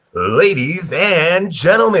Ladies and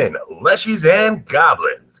gentlemen, leshies and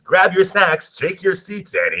goblins, grab your snacks, take your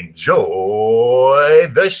seats, and enjoy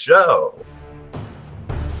the show.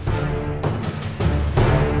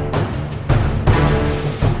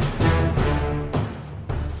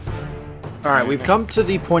 All right, we've come to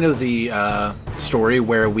the point of the story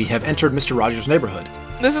where we have entered Mr. Rogers' neighborhood.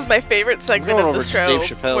 This is my favorite segment of the show, Dave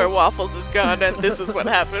Chappelle's. where Waffles is gone and this is what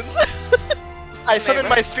happens. I summon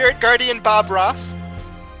my spirit guardian, Bob Ross.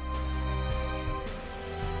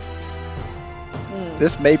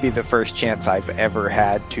 This may be the first chance I've ever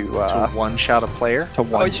had to one-shot a player? to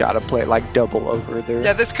one-shot a play, like double over there.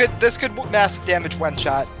 Yeah, this could massive damage one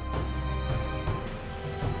shot.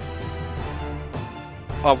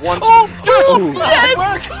 One. Oh, yes! That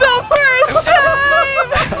The first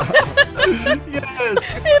time!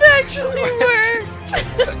 Yes! It actually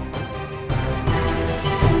worked!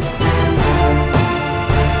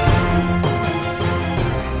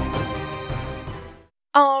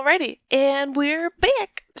 Alrighty, and we're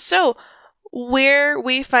back. So, where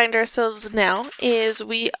we find ourselves now is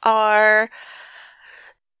we are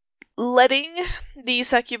letting the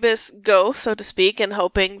succubus go, so to speak, and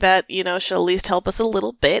hoping that, she'll at least help us a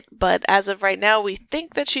little bit. But as of right now, we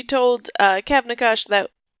think that she told Kavnakash that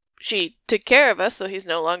she took care of us, so he's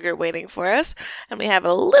no longer waiting for us, and we have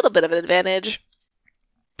a little bit of an advantage.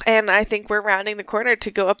 And I think we're rounding the corner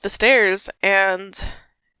to go up the stairs and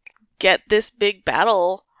get this big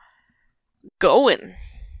battle going.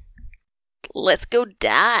 Let's go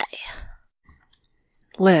die.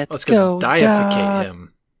 Let's go deificate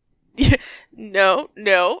him. No,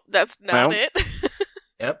 that's not it.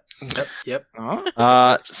 Yep.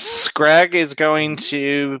 Scrag is going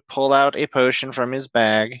to pull out a potion from his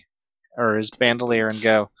bag, or his bandolier, and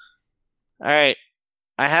go, alright,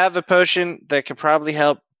 I have a potion that could probably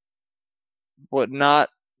help, would not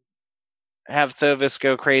have Thovis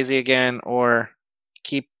go crazy again, or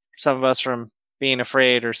keep some of us from being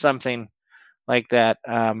afraid, or something like that.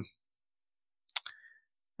 I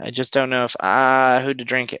just don't know if who to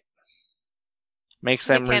drink it. Makes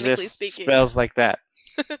them resist spells like that.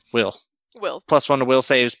 Will. +1 to will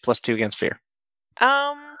saves, +2 against fear.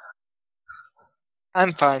 I'm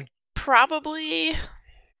fine. Probably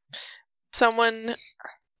someone.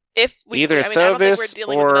 If we Either I don't think we're Thovis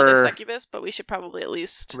dealing with another or- succubus, but we should probably at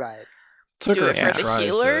least Right. Took do her it a few for the tries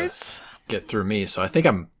healers. to get through me, so I think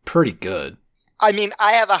I'm pretty good. I mean,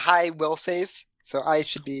 I have a high will save, so I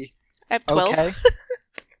should be I have 12. okay.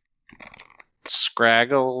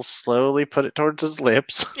 Scraggle slowly put it towards his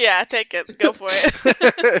lips. Yeah, take it. Go for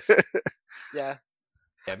it. Yeah.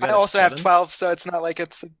 Yeah, I've I got a also have 7. 12, so it's not like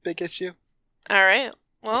it's a big issue. All right.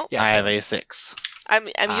 Well, Yeah, I have 7. a 6. I'm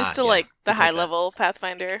used to yeah, like the I'll take high that. level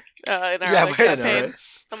Pathfinder in our Yeah, like, right, I know, campaign. right?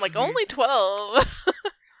 I'm like only 12.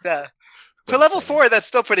 Yeah. For Wait, level 7. 4, that's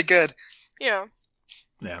still pretty good. Yeah.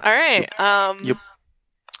 Yeah. All right. Yep.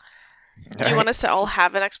 Do you want us to all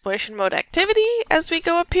have an exploration mode activity as we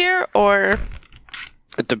go up here, or?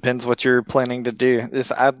 It depends what you're planning to do.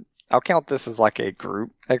 I'll count this as like a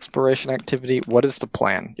group exploration activity. What is the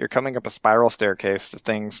plan? You're coming up a spiral staircase.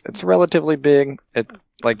 It's relatively big.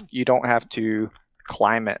 You don't have to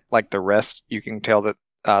climb it like the rest. You can tell that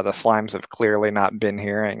the slimes have clearly not been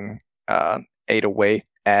here and ate away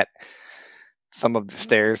at some of the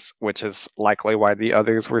stairs, which is likely why the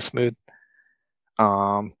others were smooth.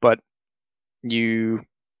 But you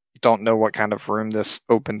don't know what kind of room this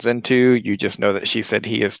opens into. You just know that she said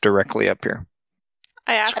he is directly up here.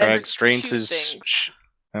 I asked Scrag for strains 2 his... things: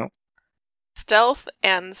 Oh. stealth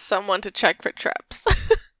and someone to check for traps.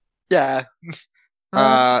 Yeah.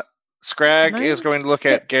 Scrag Can I- is going to look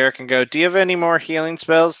at Garrick and go, do you have any more healing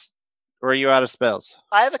spells? Or are you out of spells?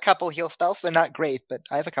 I have a couple heal spells. They're not great, but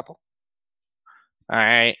I have a couple.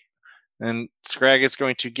 Alright. And Scrag is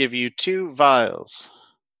going to give you 2 vials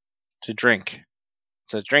to drink.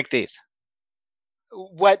 So drink these.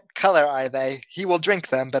 What color are they? He will drink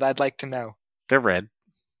them, but I'd like to know. They're red.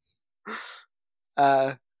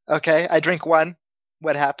 Okay, I drink one.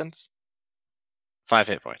 What happens? 5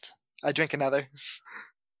 hit points. I drink another.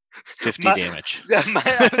 50 My- damage. Yeah,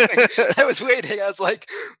 I was waiting. I was like,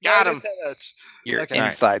 Got minus him. how much? Your Okay.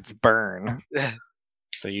 insides burn.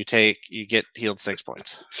 So you get healed 6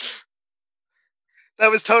 points. That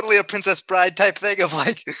was totally a Princess Bride type thing of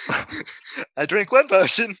like, I drink one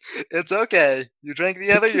potion, it's okay. You drink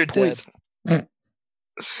the other, you're dead. Poison.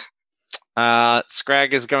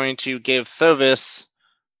 Scrag is going to give Thovis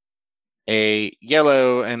a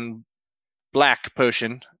yellow and black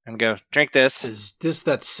potion and go, drink this. Is this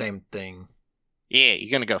that same thing? Yeah,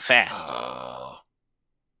 you're gonna go fast. Oh.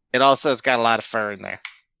 It also has got a lot of fur in there.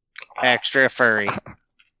 Extra furry.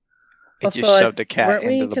 He Also, just shoved a cat weren't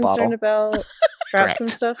we into the concerned bottle. about traps and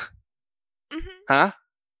Correct. stuff? Mhm. Huh?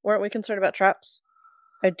 Weren't we concerned about traps?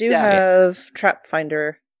 I do Yes. have Trap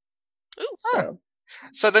Finder, Ooh. so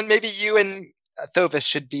So then maybe you and Thovis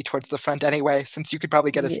should be towards the front anyway, since you could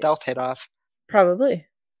probably get a Yeah. stealth hit off. probably.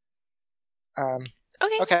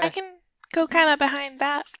 Okay, Okay. I can go kind of behind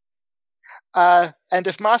that. And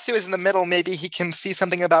if Masu is in the middle, maybe he can see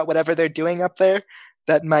something about whatever they're doing up there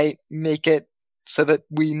that might make it so that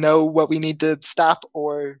we know what we need to stop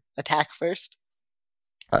or attack first.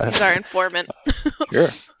 He's our informant. Sure.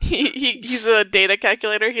 He's a data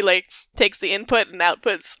calculator. He like takes the input and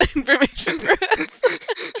outputs information for us.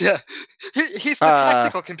 Yeah, he's the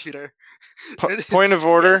tactical computer. Point of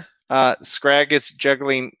order. Scrag is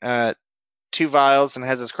juggling 2 vials and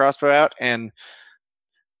has his crossbow out, and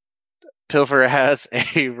Pilfer has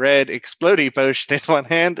a red explodey potion in one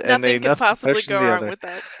hand and Nothing could another possibly potion go in the wrong other. with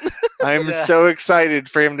that. I'm Yeah. so excited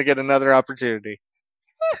for him to get another opportunity.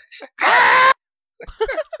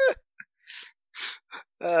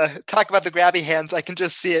 Talk about the grabby hands. I can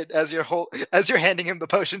just see it as you're handing him the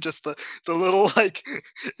potion, just the little like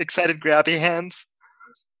excited grabby hands.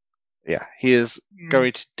 Yeah, he is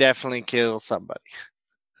going to definitely kill somebody.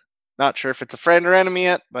 Not sure if it's a friend or enemy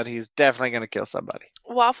yet, but he's definitely going to kill somebody.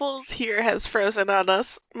 Waffles here has frozen on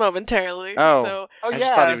us momentarily. Oh. So Oh I just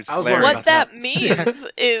thought he yeah, was I was glaring. worried what about that means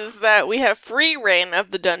is that we have free reign of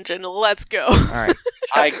the dungeon. Let's go. All right,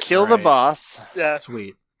 I kill the Right. boss. yeah.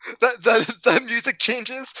 Sweet. The music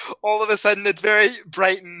changes. All of a sudden, it's very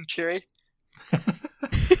bright and cheery. All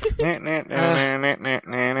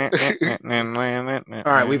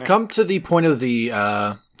right, we've come to the point of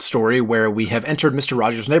the story where we have entered Mr.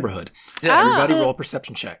 Rogers' neighborhood. Yeah. Everybody Ah. roll a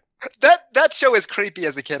perception check. That show was creepy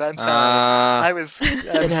as a kid. I'm sorry. I was It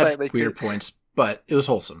had slightly weird creepy. points, but it was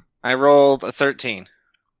wholesome. I rolled a 13. Does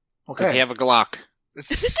Okay. he have a Glock?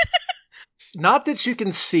 Not that you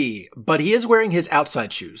can see, but he is wearing his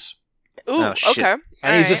outside shoes. Ooh, Oh, shit. okay.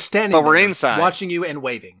 And he's just standing But we're there, inside. watching you and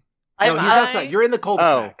waving. I'm- No, he's outside. You're in the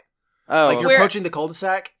cul-de-sac. Oh, Like, you're We're- approaching the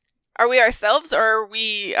cul-de-sac. Are we ourselves or are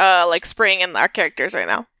we like spraying in our characters right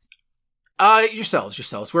now? Yourselves.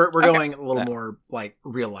 We're Okay. going a little more like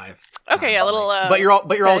real life. Okay, a little. But you're all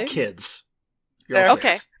okay. kids. You're all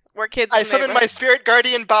Okay. kids. We're kids. I in the summoned my neighborhood. spirit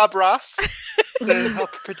guardian, Bob Ross, to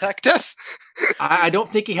help protect us. I don't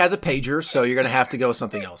think he has a pager, so you're gonna have to go with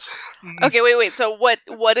something else. Okay, wait. So what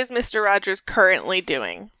is Mr. Rogers currently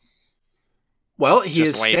doing? Well, he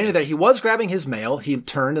Just is waving. standing there. He was grabbing his mail. He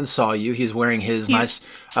turned and saw you. He's wearing his He's-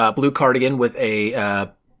 nice blue cardigan with a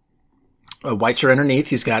white shirt underneath.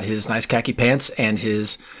 He's got his nice khaki pants and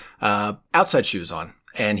his outside shoes on.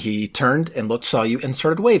 And he turned and looked, saw you, and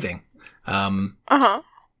started waving. Uh-huh.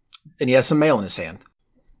 And he has some mail in his hand.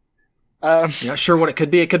 You're not sure what it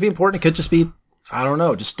could be. It could be important. It could just be, I don't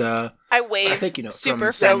know, just I wave. think, you know, Super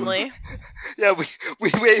from some- friendly. Yeah, we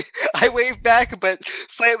wave. I wave back, but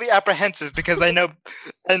slightly apprehensive because I know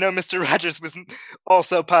Mr. Rogers was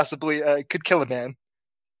also possibly could kill a man.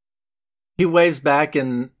 He waves back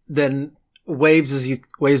and then waves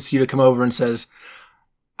you to come over and says,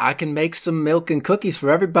 I can make some milk and cookies for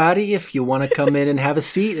everybody if you want to come in and have a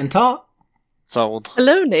seat and talk. sold.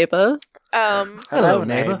 Hello, neighbor. Hello,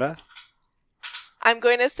 neighbor. I'm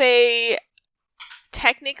going to say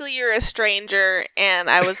technically you're a stranger and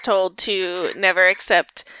I was told to never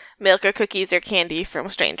accept milk or cookies or candy from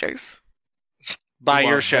strangers. By You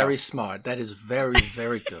your are show. Very smart. That is very,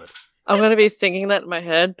 very good. I'm gonna be thinking that in my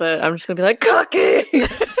head, but I'm just gonna be like,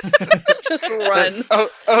 cookies! Just run. Well,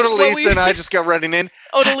 we- Odalisa and I just go running in.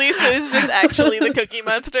 Odalisa is just actually the Cookie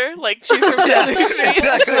Monster. Like, she's from Yeah, Desert Street.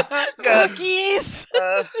 exactly. Yes. Cookies!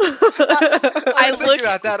 I was look- thinking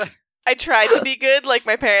about that. I tried to be good, like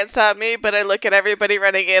my parents taught me, but I look at everybody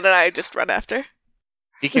running in and I just run after.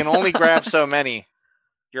 He can only grab so many.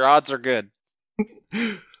 Your odds are good.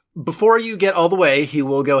 Before you get all the way, he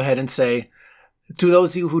will go ahead and say, to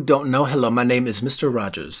those of you who don't know, hello, my name is Mr.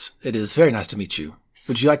 Rogers. It is very nice to meet you.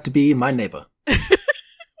 Would you like to be my neighbor? What is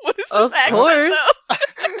this Of accent, course. though?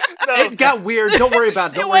 No, It got weird. Don't worry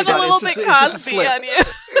about it. It Don't worry went a about it. little It's bit just a Cosby slip. on you.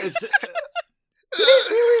 It's,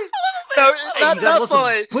 no, hey, not you got lots of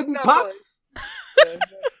fully. pudding Not pops.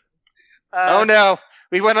 Oh no,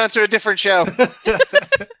 we went on to a different show.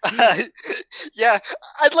 Yeah,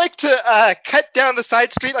 I'd like to cut down the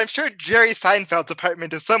side street. I'm sure Jerry Seinfeld's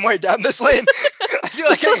apartment is somewhere down this lane. I feel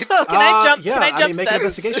like Can I jump? Yeah, Can I jump make an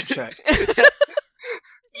steps? investigation check.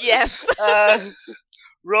 Yes.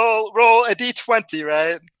 roll a d20,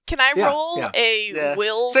 right? Can I Yeah, roll yeah. a Yeah.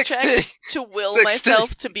 will 60. check to will 60.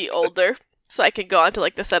 myself to be older, so I can go onto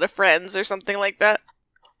like the set of Friends or something like that?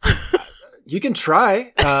 You can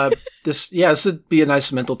try. This would be a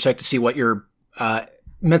nice mental check to see what your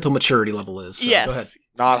mental maturity level is. So yes. Go ahead.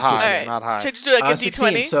 Not high. Alright. Not high. Should I just do like a 16,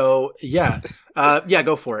 D20? so yeah.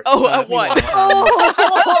 Go for it. Oh, a 1.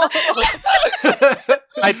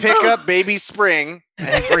 I pick up baby Spring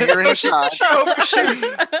and bring her inside.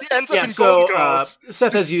 He ends up Yeah, in so Golden Girls.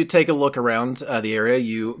 Seth, as you take a look around the area,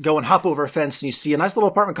 you go and hop over a fence and you see a nice little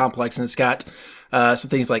apartment complex, and it's got some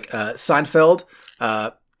things like Seinfeld,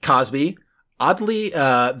 Cosby. Oddly,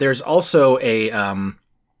 there's also a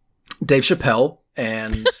Dave Chappelle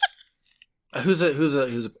and who's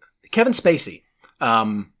a Kevin Spacey.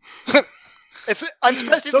 I'm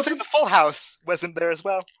surprised you So didn't say the Full House wasn't there as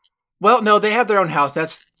well. Well, no, they have their own house.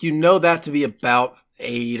 That's that to be about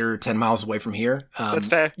 8 or 10 miles away from here. That's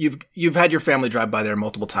fair. You've had your family drive by there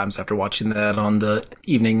multiple times after watching that on the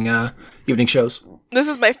evening shows. This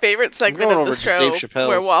is my favorite segment going of the over to Dave show Chappelle's.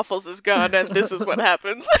 where Waffles is gone, and this is what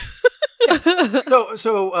happens.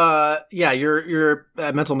 Your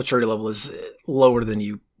mental maturity level is lower than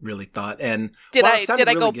you really thought. And Did while I it sounded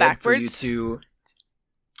go really good backwards? For you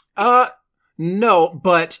to, no,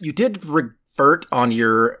 but you did revert on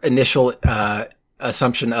your initial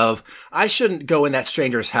assumption of I shouldn't go in that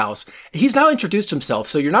stranger's house. He's now introduced himself,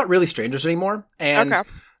 so you're not really strangers anymore. And Okay.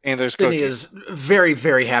 And there's Finney cookies. is very,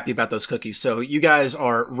 very happy about those cookies. So you guys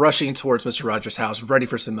are rushing towards Mr. Rogers' house, ready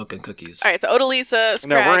for some milk and cookies. All right, so Odalisa,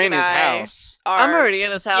 No, Scrag, we're in and his I house. are... I'm already in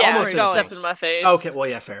his house. Yeah, I'm almost already in his stepped house. in my face. Okay, well,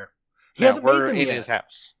 yeah, fair. He No, hasn't made we're them in yet. his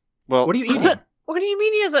house. Well, What are you eating? What do you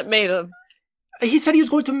mean he hasn't made them? He said he was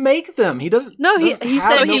going to make them. He doesn't. No, he doesn't he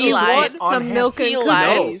have said milk he and lied. cookies wants on some hand. milk and He cookies.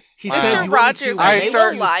 lied. No, he Mr. said he wanted to Rogers is make a you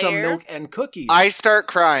some liar. milk and cookies. I start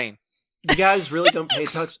crying. You guys really don't pay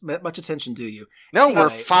much attention, do you? No, Anyway, we're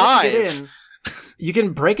once five. you get in, you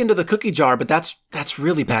can break into the cookie jar, but that's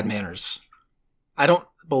really bad manners. I don't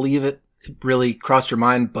believe it really crossed your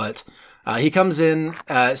mind, but he comes in,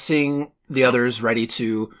 seeing the others ready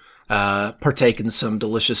to partake in some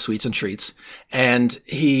delicious sweets and treats, and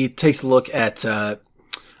he takes a look at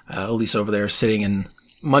Elise over there sitting and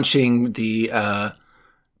munching the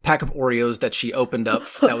pack of Oreos that she opened up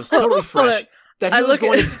that was totally fresh. That he I was look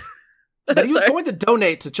going at- to, that he was Sorry. going to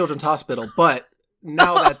donate to Children's Hospital, but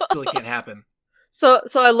now that really can't happen. So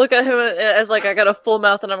I look at him as like I got a full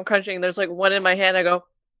mouth and I'm crunching. There's like one in my hand. I go,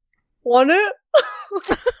 want it?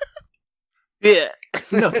 Yeah.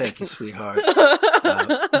 No, thank you, sweetheart.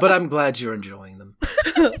 But I'm glad you're enjoying them.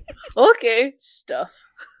 Okay, stuff.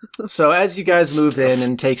 So as you guys move in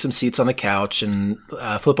and take some seats on the couch and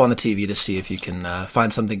flip on the TV to see if you can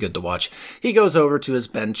find something good to watch, he goes over to his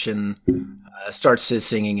bench and starts his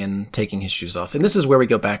singing and taking his shoes off. And this is where we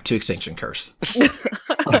go back to Extinction Curse.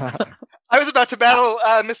 I was about to battle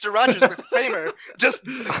Mr. Rogers with Kramer, just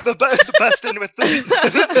the bust in with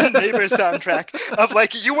the neighbor soundtrack of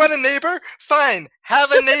like, you want a neighbor? Fine,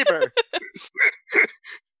 have a neighbor.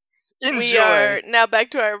 Enjoy. We are now back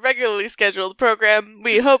to our regularly scheduled program.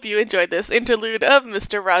 We hope you enjoyed this interlude of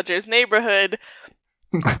Mr. Rogers' Neighborhood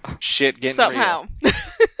Shit getting somehow.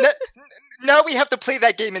 Now we have to play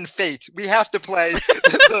that game in Fate. We have to play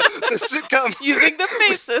the sitcom Using the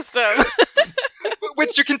face system.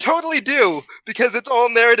 which you can totally do because it's all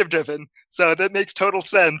narrative driven. So that makes total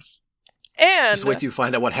sense. And Just wait till you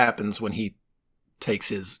find out what happens when he takes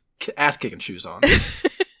his ass-kicking shoes on.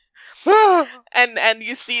 real. and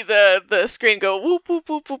you see the screen go whoop whoop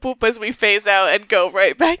whoop whoop whoop as we phase out and go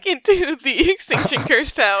right back into the Extinction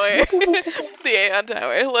Curse Tower. The Aeon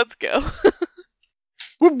Tower. Let's go.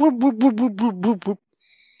 Whoop, whoop, whoop, whoop, whoop, whoop, whoop, whoop.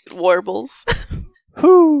 Warbles.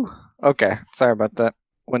 Whew. Okay, sorry about that.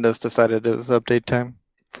 Windows decided it was update time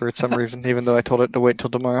for some reason, even though I told it to wait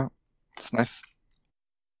till tomorrow. It's nice.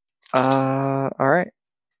 Alright.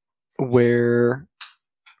 Where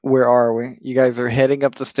are we? You guys are heading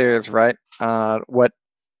up the stairs, right? What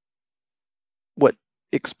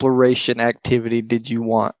exploration activity did you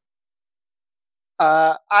want?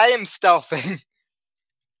 I am stealthing.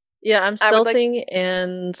 Yeah, I'm I would like- stealthing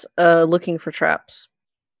and looking for traps.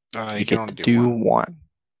 You You can get only to do do one. one.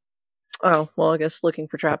 Oh, well, I guess looking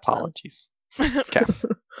for traps. then. Apologies. Okay.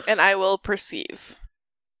 And I will perceive.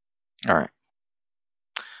 Alright.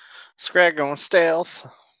 Scrag going stealth.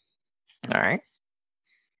 Alright.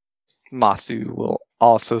 Masu will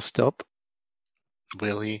also stealth.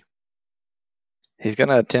 Willie. He's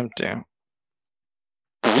gonna attempt to.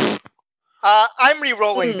 I'm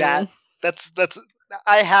re-rolling that. That's.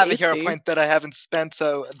 I have a hero Tasty. point that I haven't spent,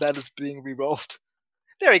 so that is being re-rolled.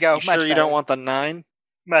 There we go. You much sure better. you don't want the 9?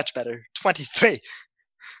 Much better. 23.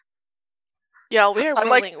 Y'all, we are I'm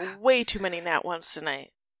like- rolling way too many nat ones tonight.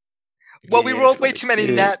 Well, we Yeah, rolled way really too many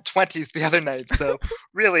good. nat 20s the other night, so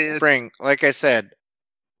really, it's, Spring, like I said,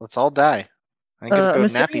 let's all die. I'm gonna I'm go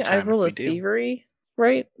assuming nappy I time roll a if we do. thievery,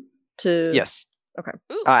 right? To Yes. Okay.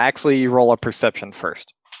 Ooh. Actually, you roll a perception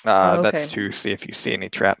first. Oh, That's okay. to see if you see any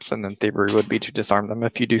traps, and then thievery would be to disarm them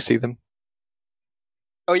if you do see them.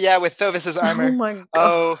 Oh yeah, with Thovis's armor. Oh my god.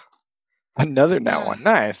 Oh, Another nat one.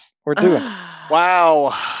 Nice. We're doing it.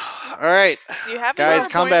 Wow. All right, You have guys, another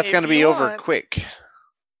combat's point gonna if be you over want. quick.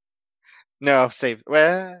 No, save.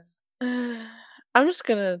 Well, I'm just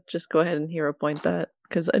gonna go ahead and hero point that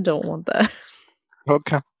because I don't want that.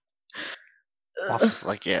 Okay. Waffles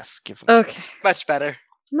like yes, give them. Okay, much better.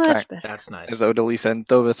 much Alright. better. That's nice. As Odalisa and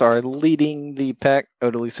Thovis are leading the pack,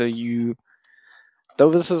 Odalisa,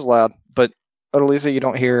 Thovis is loud, but Odalisa, you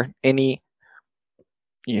don't hear any.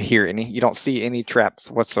 You don't see any traps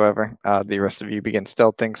whatsoever. The rest of you begin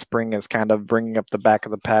stealthing. Spring is kind of bringing up the back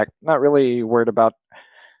of the pack. Not really worried about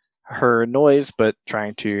her noise, but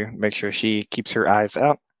trying to make sure she keeps her eyes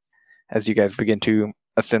out as you guys begin to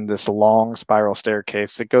ascend this long spiral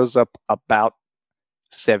staircase. It goes up about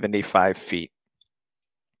 75 feet.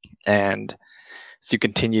 And as you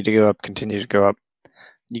continue to go up,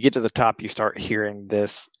 you get to the top, you start hearing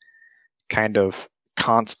this kind of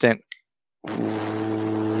constant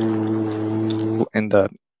in the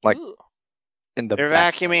Ooh. They're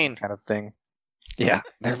back vacuuming. kind of thing. Yeah,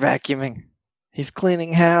 they're vacuuming. He's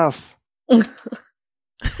cleaning house. He's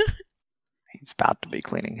about to be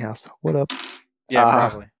cleaning house. What up? Yeah,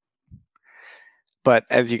 probably. But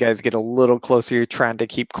as you guys get a little closer, you're trying to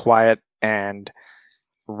keep quiet, and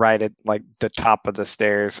right at like the top of the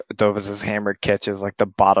stairs, Dovis's hammer catches like the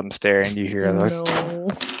bottom stair, and you hear No.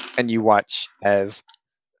 and you watch as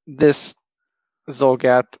this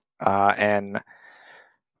Zolgath and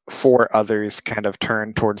four others kind of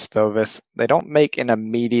turn towards Thovis. They don't make an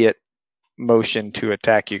immediate motion to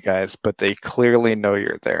attack you guys, but they clearly know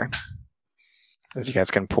you're there. As you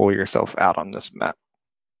guys can pull yourself out on this map.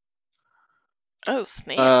 Oh,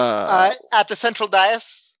 snap. At the central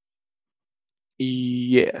dais.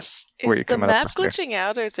 Yes. Where is you the coming up map the stairs. glitching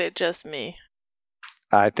out, or is it just me?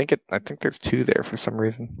 I think there's two there for some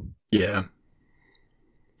reason. Yeah.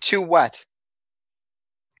 To what?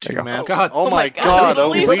 There you go. Maps. God. Oh my god,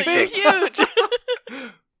 Lisa, you're Odalisa. huge.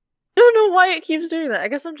 I don't know why it keeps doing that. I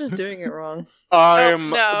guess I'm just doing it wrong. I'm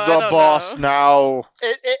no, I the don't boss know. now.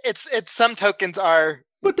 It's some tokens are.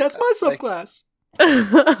 But that's my Like- subclass.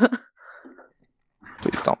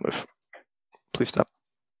 Please don't move. Please stop.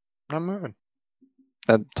 I'm moving.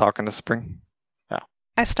 Talking to Spring.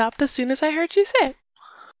 I stopped as soon as I heard you say it.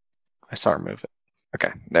 I saw her move it.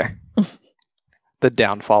 Okay, there. The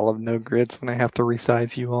downfall of no grids when I have to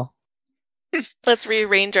resize you all. Let's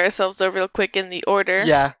rearrange ourselves though real quick in the order.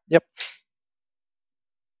 Yeah.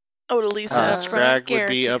 Odalisa up front. Scrag would Garrett.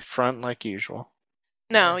 be up front like usual.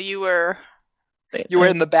 No, you were. You were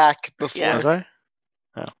in the back before. Yeah. Was I?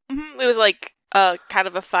 It was like kind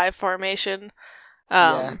of a 5 formation.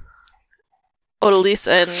 Yeah.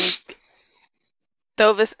 Odalisa and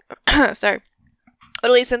Thovis. Sorry.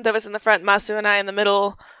 Odalisa and Thovis in the front, Masu and I in the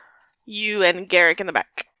middle, you and Garrick in the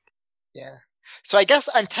back. Yeah. So I guess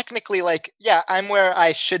I'm technically like, yeah, I'm where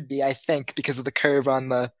I should be, I think, because of the curve on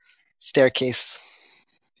the staircase.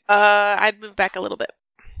 I'd move back a little bit.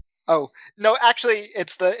 Oh, no, actually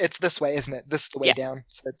it's this way, isn't it? This is the way Yeah. down.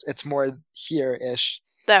 So it's more here-ish.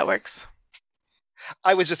 That works.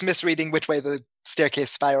 I was just misreading which way the staircase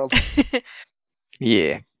spiraled.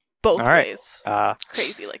 Yeah. Both All right. ways.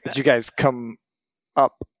 Crazy like But that. you guys come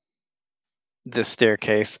up this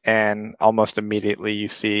staircase, and almost immediately you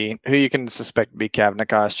see who you can suspect to be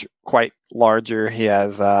Kavnikosh, quite larger. He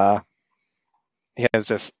has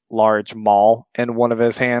this large maul in one of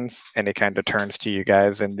his hands, and he kind of turns to you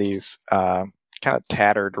guys in these kind of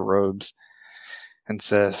tattered robes and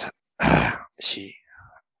says, that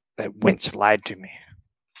wench lied to me.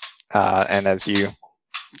 And as you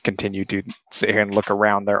continue to sit here and look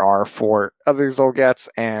around, there are 4 other Zolgaths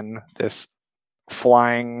and this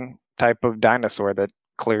flying type of dinosaur that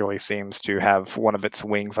clearly seems to have one of its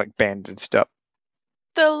wings like bandaged up.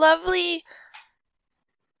 The lovely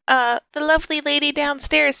lady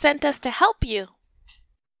downstairs sent us to help you.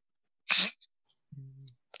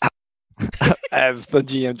 As the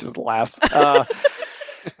GM just laughs.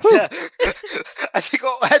 Yeah. I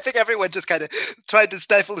think everyone just kind of tried to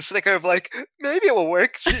stifle the snicker of like, maybe it will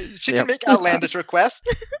work. She Yep. can make outlandish requests.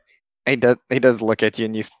 He does look at you,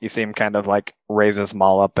 and you see him kind of like raise his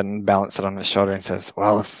maul up and balance it on his shoulder and says,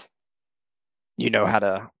 well, if you know how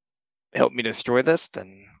to help me destroy this,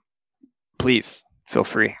 then please feel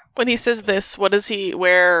free. When he says this, what does he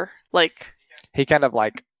wear? Like, He kind of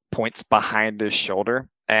like points behind his shoulder,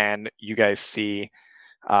 and you guys see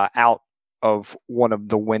out of one of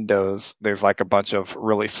the windows, there's like a bunch of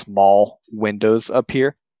really small windows up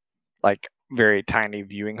here, like very tiny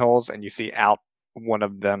viewing holes, and you see out one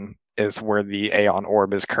of them is where the Aeon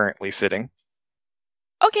orb is currently sitting.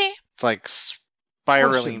 Okay. It's like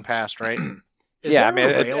spiraling Question. past, right? Is Yeah, I there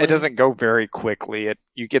mean, a it railing? doesn't go very quickly.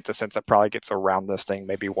 You get the sense it probably gets around this thing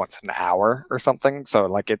maybe once an hour or something. So,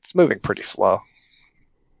 like, it's moving pretty slow.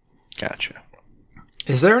 Gotcha.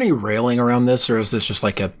 Is there any railing around this, or is this just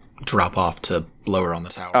like a drop off to lower on the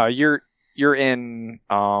tower? You're in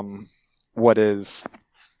what is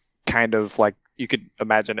kind of like, you could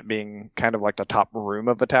imagine it being kind of like the top room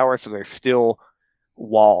of a tower. So there's still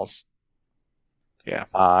walls. Yeah.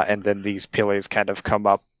 And then these pillars kind of come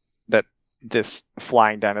up that this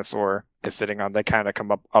flying dinosaur is sitting on. They kind of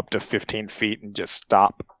come up to 15 feet and just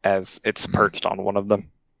stop as it's perched on one of them.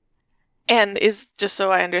 And just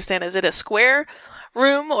so I understand, is it a square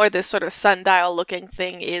room, or this sort of sundial looking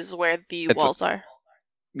thing is where the walls are?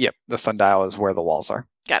 Yep, the sundial is where the walls are.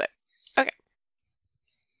 Got it. Okay.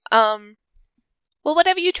 Well, what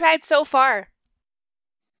have you tried so far?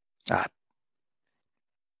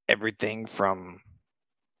 Everything from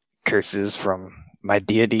curses from my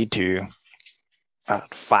deity to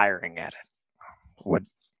firing at it.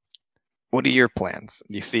 What are your plans?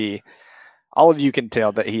 You see, all of you can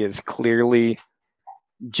tell that he is clearly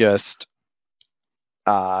just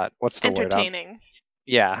what's the word? Entertaining.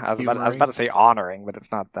 Yeah, I was about to say honoring, but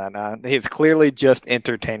it's not that. He's clearly just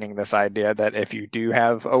entertaining this idea that if you do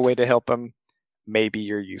have a way to help him, maybe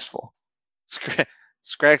you're useful.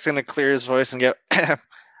 Scrag's gonna clear his voice and go,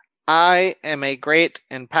 I am a great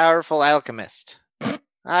and powerful alchemist.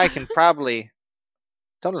 I can probably...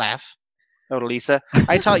 Don't laugh, Odalisa.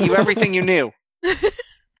 I taught you everything you knew.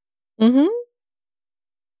 Mm-hmm.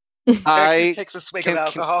 Eric I just takes a swig of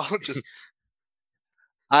alcohol. Just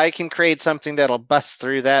I can create something that'll bust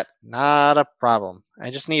through that. Not a problem.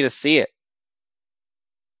 I just need to see it.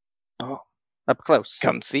 Oh, up close.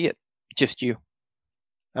 Come see it. Just you.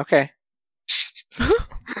 Okay.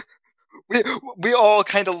 we all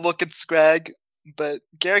kind of look at Scrag, but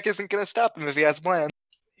Garrick isn't going to stop him if he has a plan.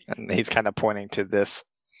 And he's kind of pointing to this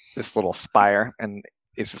little spire, and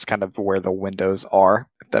this is kind of where the windows are,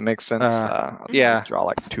 if that makes sense. Yeah. I'll draw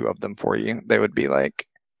like two of them for you. They would be like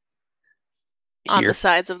On here. the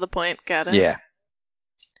sides of the point. Got it. Yeah.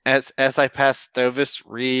 As I pass Thovis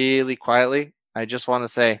really quietly, I just want to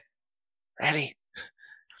say, ready.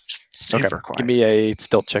 Just super quiet. Give me a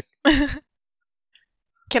stealth check.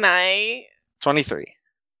 Can I 23.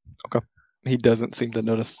 Okay. He doesn't seem to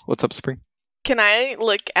notice. What's up, Spring? Can I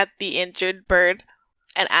look at the injured bird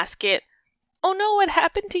and ask it, "Oh no, what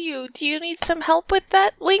happened to you? Do you need some help with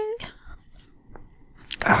that wing?"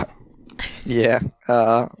 Yeah.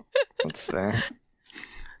 Let's see.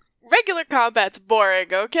 Regular combat's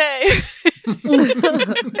boring, okay?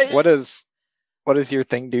 What does your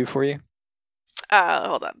thing do for you?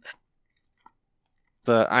 Hold on.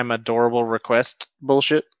 The I'm adorable request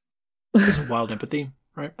bullshit. It's wild empathy,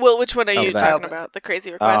 right? Well, which one are you that. talking about? The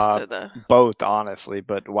crazy request or the... Both, honestly,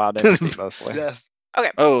 but wild empathy mostly. Yes. Okay,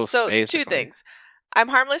 Oh, so basically. 2 things. I'm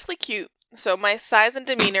harmlessly cute, so my size and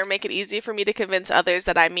demeanor make it easy for me to convince others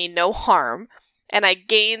that I mean no harm. And I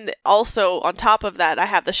gain also, on top of that, I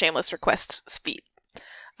have the shameless request feat.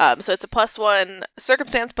 So it's a +1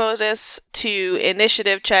 circumstance bonus to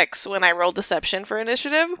initiative checks when I roll deception for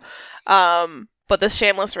initiative. But the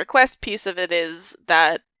shameless request piece of it is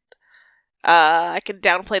that I can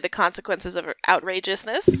downplay the consequences of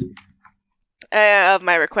outrageousness of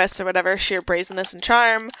my requests or whatever, sheer brazenness and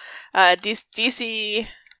charm. DC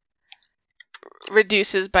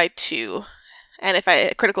reduces by 2. And if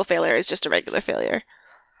a critical failure is just a regular failure.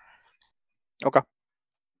 Okay.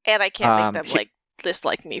 And I can't make them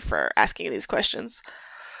dislike me for asking these questions.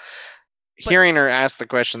 Hearing her ask the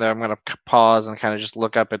question, though, I'm going to pause and kind of just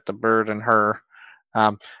look up at the bird and her.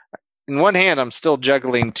 In one hand, I'm still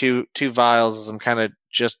juggling two vials as I'm kind of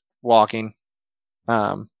just walking.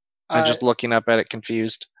 I'm just looking up at it,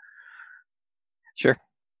 confused. Sure.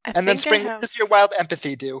 And then Spring, what does your wild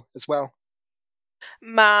empathy do as well?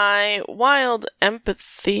 My wild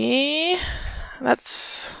empathy,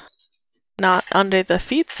 that's not under the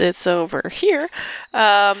feats, it's over here.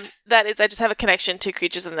 That is, I just have a connection to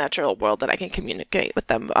creatures in the natural world that I can communicate with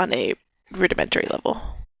them on a rudimentary level.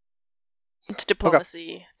 It's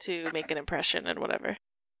diplomacy to make an impression and whatever.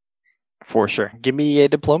 For sure. Give me a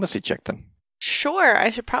diplomacy check then. Sure,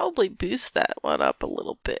 I should probably boost that one up a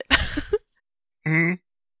little bit.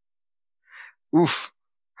 Oof.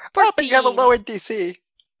 Oh, but you have a lower DC.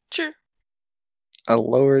 Sure. A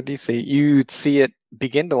lower DC. You see it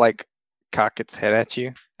begin to like cock its head at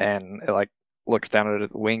you, and it like looks down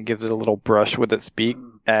at the wing, gives it a little brush with its beak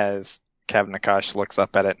as Kavnakash looks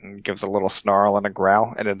up at it and gives a little snarl and a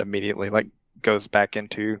growl, and it immediately goes back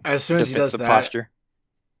into As soon as he does defensive that, posture.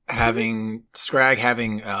 having Scrag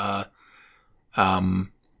having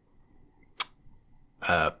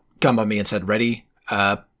come by me and said ready,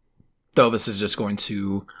 Thovis is just going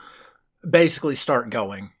to basically start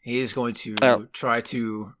going. He is going to try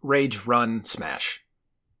to rage run smash.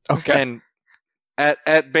 Okay. And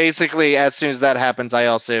at basically as soon as that happens, I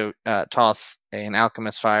also toss an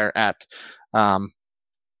alchemist fire at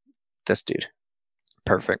this dude.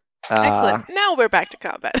 Perfect. Excellent. Now we're back to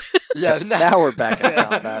combat. Yeah. Now we're back in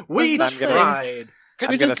combat. We I'm gonna- tried.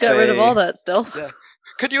 We just got rid of all that stealth. Yeah.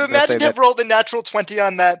 Could you gonna say imagine to have that- rolled a natural 20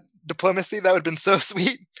 on that diplomacy? That would have been so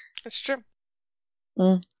sweet. It's true.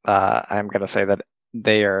 I'm going to say that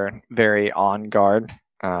they are very on guard.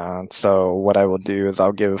 So what I will do is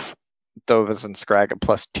I'll give Thovis and Scrag a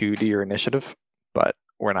 +2 to your initiative, but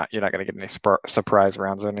you're not going to get any surprise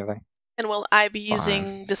rounds or anything. And will I be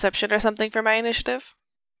using deception or something for my initiative?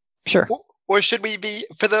 Sure. Or should we be,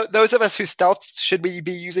 for those of us who stealth, should we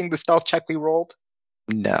be using the stealth check we rolled?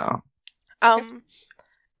 No.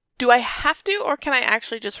 Do I have to, or can I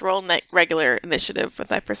actually just roll regular initiative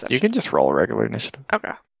with my perception? You can just roll a regular initiative.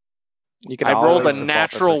 Okay. You can I rolled a always default to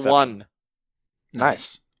natural perception. 1.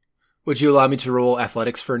 Nice. Would you allow me to roll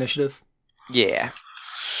athletics for initiative? Yeah.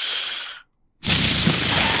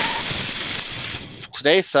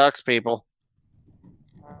 Today sucks, people.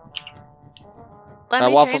 Let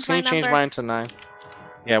me Waffles, change can my you change number. mine to 9?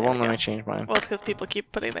 Yeah, it won't we let go. me change mine. Well, it's because people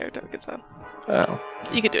keep putting their tokens on. Oh.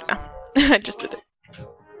 You can do it now. I just did it.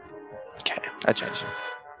 Okay. I changed it.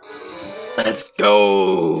 Let's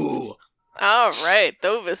go. All right,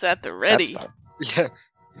 Thovis at the ready. That's Yeah.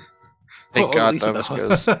 Thank Oh, God Lisa, Thovis though.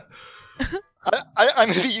 goes. I'm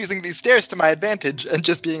going to be using these stairs to my advantage and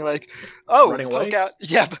just being like, oh, Running poke away? out.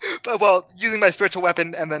 Yeah, but using my spiritual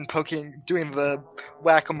weapon and then doing the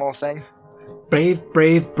whack-a-mole thing. Brave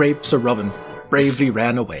Sir Robin bravely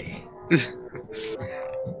ran away.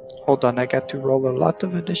 Hold on, I got to roll a lot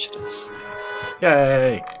of initiatives.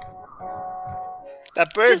 Yay!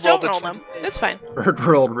 That bird Just don't rolled a roll 20. them. It's fine. Bird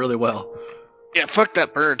rolled really well. Yeah, fuck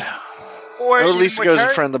that bird. Or Or at even least more goes in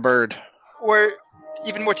front of the bird. Or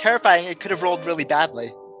even more terrifying, it could have rolled really badly.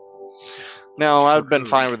 No, I've been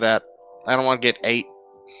fine with that. I don't want to get 8.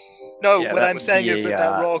 No, Yeah, what that I'm would saying be is a,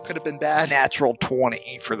 that roll could have been bad. Natural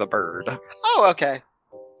 20 for the bird. Oh, okay.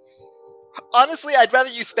 Honestly, I'd rather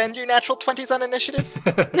you spend your natural 20s on initiative.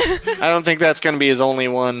 I don't think that's going to be his only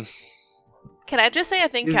one. Can I just say I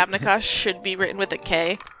think Is- Kavnakash should be written with a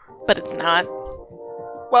K, but it's not.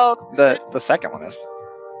 Well, The second one is.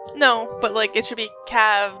 No, but it should be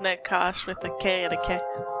Kavnakash with a K and a K.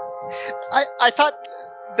 I thought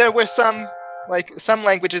there were some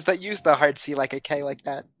languages that use the hard C like a K like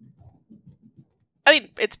that. I mean,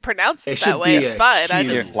 it's pronounced It that should way. be It's a fine. I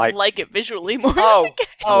Q. just Like- like it visually more. Oh, than a K.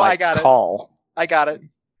 I like got it. call. I got it.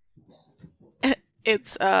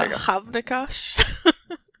 It's you go. Havnakash.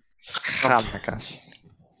 Oh my gosh.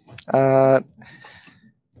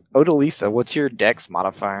 Odalisa, what's your dex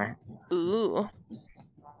modifier? Ooh,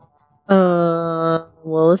 Well,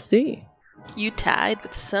 let's see. you tied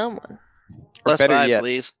with someone. Or better +5, yet,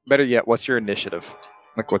 please. Better yet, what's your initiative?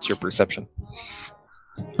 What's your perception?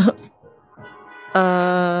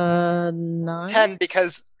 9? 10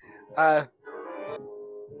 because,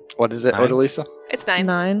 What is it, 9? Odalisa? It's 9.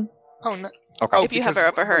 9. oh, no. Okay. Oh, If you because- hover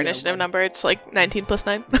over her oh, yeah, initiative one. number, it's 19 plus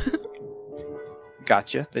 9.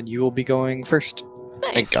 Gotcha. Then you will be going first.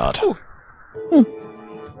 Nice. Thank God.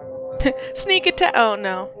 Sneak attack. Oh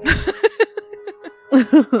no.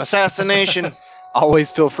 Assassination. Always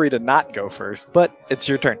feel free to not go first, but it's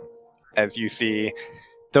your turn. As you see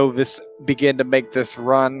Thovis begin to make this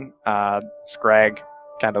run, Scrag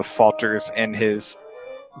kind of falters in his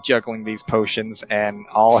juggling these potions, and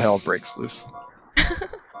all hell breaks loose.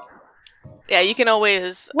 Yeah, you can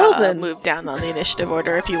always Well then. move down on the initiative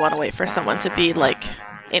order if you want to wait for someone to be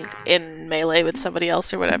in melee with somebody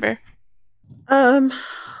else or whatever.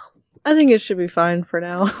 I think it should be fine for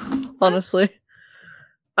now, honestly.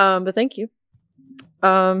 But thank you.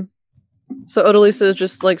 So Odalisa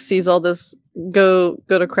just sees all this go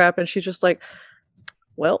to crap, and she's just like,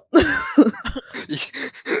 well.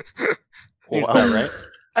 Well, right?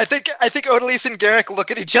 I think Odalise and Garrick look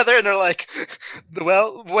at each other and they're like,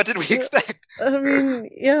 well, what did we expect? I mean,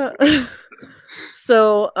 yeah.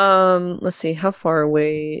 So, let's see, how far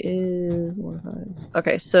away is 1-5?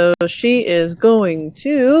 Okay, so she is going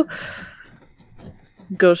to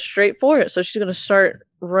go straight for it. So she's going to start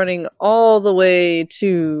running all the way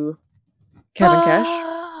to Kevin Cash.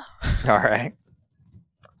 Ah. All right.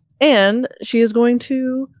 And she is going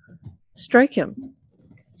to strike him.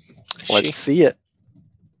 Let's see it.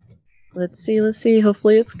 Let's see.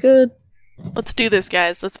 Hopefully it's good. Let's do this,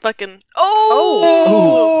 guys. Let's fucking.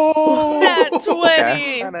 Oh! Nat 20!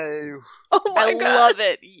 Okay. I know. Oh my I god. love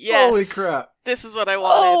it. Yes. Holy crap. This is what I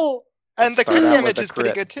wanted. Oh. And the Start crit out damage with a is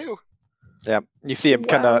pretty crit. good too. Yep. You see him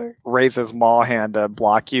kind of Wow. raise his maul hand to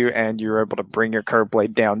block you, and you're able to bring your curve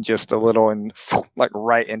blade down just a little and like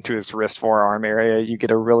right into his wrist forearm area. You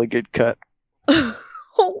get a really good cut.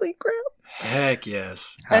 Holy crap. Heck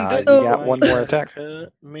yes. And You the- got one more attack.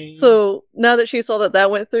 So now that she saw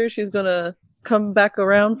that went through, she's gonna come back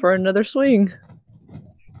around for another swing.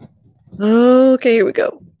 Okay, here we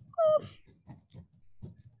go.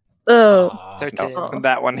 Oh, Aw. 13. No,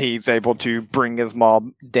 that one he's able to bring his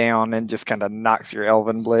maul down and just kind of knocks your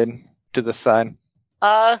elven blade to the side.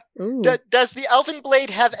 ooh. Does the Elven Blade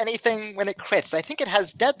have anything when it crits? I think it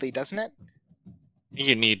has Deadly, doesn't it?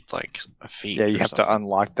 You need like a feat. Yeah, you or have something. to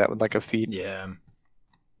unlock that with like a feat. Yeah.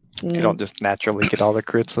 You don't just naturally get all the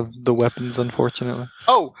crits of the weapons, unfortunately.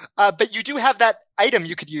 Oh, but you do have that item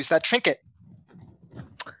you could use, that trinket.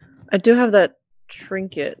 I do have that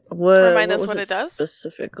trinket. Remind us was what it does?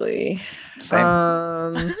 specifically.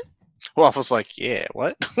 Same. Waffle's like, yeah,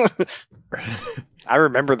 what? I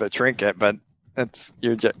remember the trinket, but it's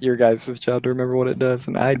your guys' job to remember what it does,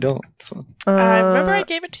 and I don't. So I remember I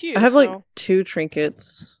gave it to you. I have like so- 2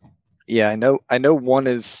 trinkets. yeah, I know one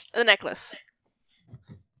is the necklace.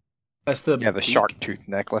 That's the the shark tooth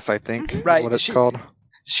necklace. I think is Right, what it's she- called.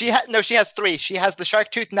 She has 3. She has the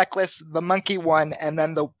Shark Tooth necklace, the monkey one, and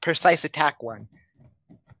then the precise attack one.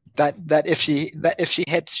 That if she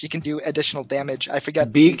hits, she can do additional damage. I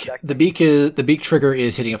forget The beak trigger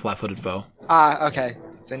is hitting a flat-footed foe. Okay.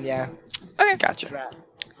 Then yeah. Okay. Gotcha.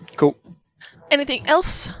 Cool. Anything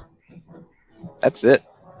else? That's it.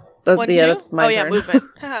 One, two? That's my oh yeah, turn. movement.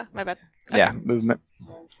 Haha, my bad. Yeah, movement.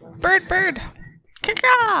 Bird.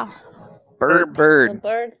 Caw-caw. Bird. The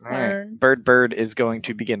bird's All right. turn. Bird is going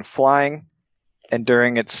to begin flying, and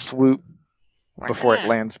during its swoop, before it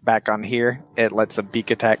lands back on here, it lets a beak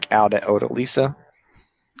attack out at Odalisa.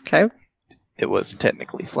 Okay. It was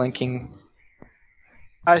technically flanking.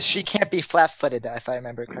 She can't be flat-footed, if I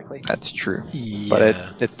remember correctly. That's true, Yeah. but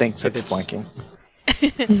it thinks If it's it's- flanking.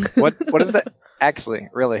 What is that? Actually,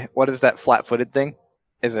 really, what is that flat-footed thing?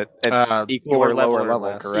 Is it's equal lower or level lower or level?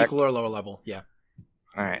 less. Correct. Equal or lower level. Yeah.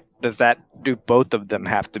 All right. Does that do both of them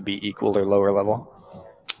have to be equal or lower level?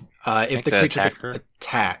 If Think the the creature attacker? could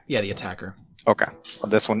attack, yeah, the attacker. Okay. Well,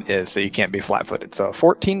 this one is, so you can't be flat-footed. So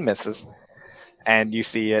 14 misses, and you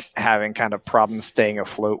see it having kind of problems staying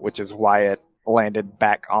afloat, which is why it landed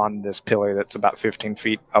back on this pillar that's about 15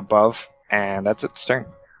 feet above, and that's its turn.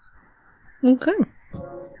 Okay.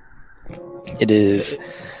 It is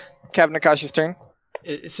Kavnakashi's turn.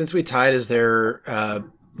 Since we tied, is there?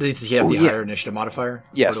 Does he have the yeah. higher initiative modifier?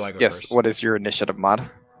 Yes. Or do I go Yes. first? What is your initiative mod?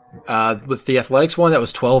 With the athletics one, that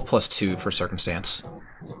was 12 plus 2 for circumstance.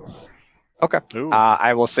 Okay. Ooh.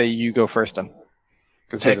 I will say you go first then,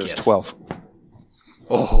 because his Heck is yes. 12.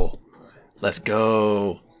 Oh, let's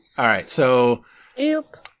go. All right, so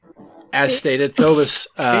Yep. as stated, Thovis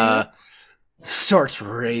starts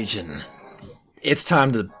raging. It's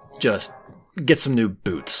time to just get some new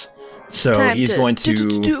boots. So Time he's to going to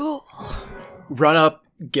do. run up,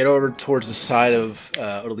 get over towards the side of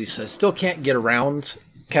Odalisa. Still can't get around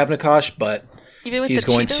Kavnakash, but Even with he's the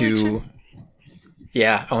going cheetah to. action?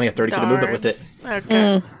 Yeah, only have 30 feet of movement with it.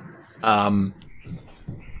 Okay.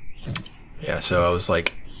 Yeah, so I was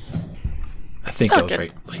like, I think Oh, I was good.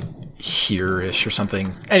 right, like here-ish or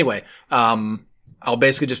something. Anyway, I'll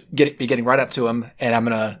basically just be getting right up to him, and I'm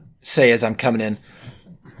gonna say as I'm coming in,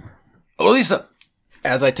 Odalisa,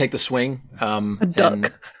 as I take the swing. A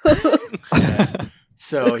duck.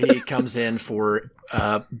 So he comes in for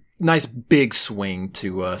a nice big swing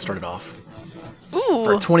to start it off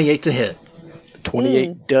for Ooh. a 28 to hit.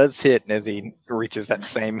 28 does hit, and as he reaches that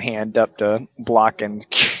same hand up to block, and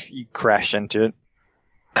you crash into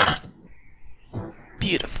it.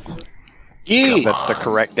 Beautiful. Yeah. That's the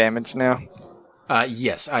correct damage now.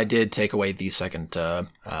 Yes, I did take away the second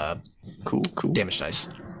Cool. damage dice.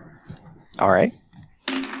 All right.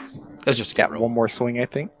 That was just a Got good roll. one more swing, I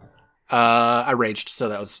think. I raged, so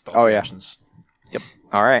that was all Oh, three yeah. actions.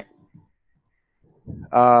 All right.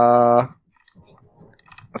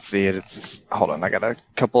 Let's see. Hold on. I got a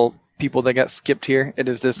couple people that got skipped here. It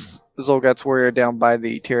is this Zolgat's warrior down by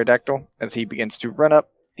the pterodactyl. As he begins to run up,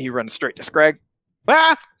 he runs straight to Scrag.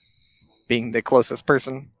 Ah! Being the closest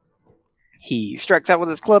person, he strikes out with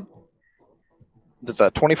his club. Does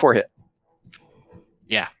a 24 hit?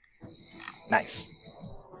 Yeah. Nice.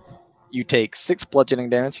 You take 6 bludgeoning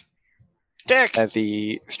damage. Dick! as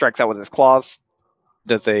he strikes out with his claws.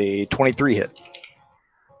 Does a 23 hit?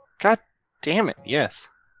 God damn it, yes.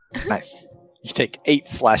 Nice. You take 8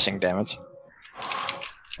 slashing damage.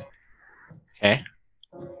 Okay.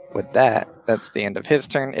 With that, that's the end of his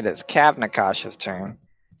turn. It is Kavnakash's turn.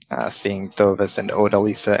 Seeing Thovis and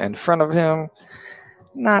Odalisa in front of him.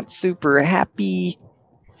 Not super happy.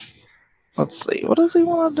 Let's see, what does he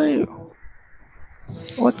want to do?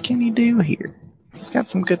 What can he do here? He's got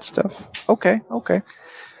some good stuff. Okay.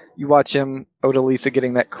 You watch him, Odalisa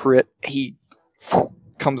getting that crit. He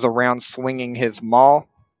comes around swinging his maul.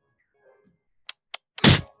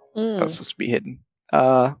 That was supposed to be hidden.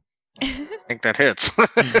 I think that hits.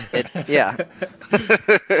 Yeah.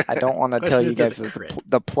 I don't want to Question tell is, you does guys it crit?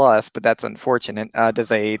 the plus, but that's unfortunate.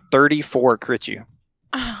 Does a 34 crit you?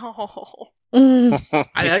 Oh.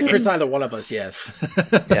 That crits either one of us, yes.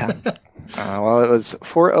 Yeah. Well, it was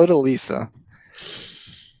for Odalisa.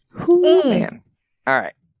 Man.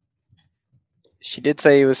 Alright. She did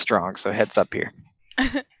say he was strong, so heads up here.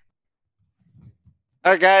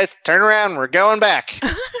 Alright, guys, turn around. We're going back.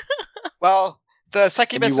 Well, the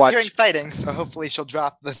succubus you is watch- hearing fighting, so hopefully she'll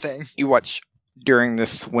drop the thing. You watch during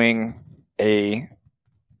this swing a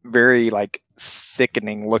very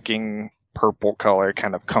sickening looking purple color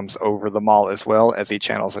kind of comes over the maul as well as he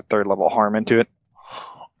channels a 3rd level harm into it.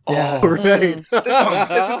 Yeah. Oh, right.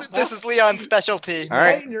 This is Leon's specialty. All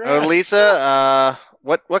right, Right in your ass. Lisa.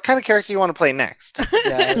 What kind of character do you want to play next?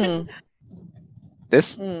 Yeah.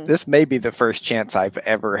 This may be the first chance I've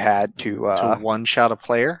ever had to one-shot a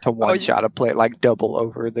player. one shot a play, double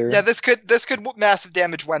over there. Yeah, this could massive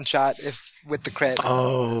damage one shot if with the crit.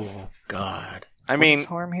 Oh, God. I What's mean,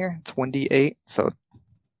 harm here? It's 1d8, so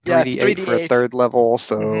Yeah, it's 3d8 for a 3d8. 3rd level,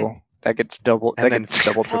 so Mhm. that gets doubled. And That then- gets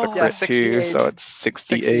doubled for the Oh. crit Yeah, too, 68. so it's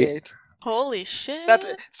 68. 68. Holy shit.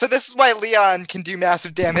 So this is why Leon can do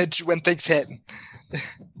massive damage when things hit.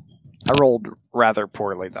 I rolled rather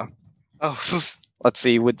poorly though. Oh, Let's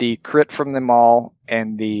see, with the crit from the maul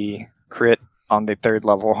and the crit on the 3rd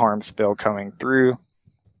level harm spell coming through,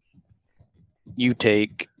 you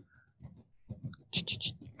take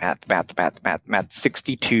math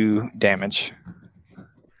 62 damage.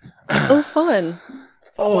 Oh, fun.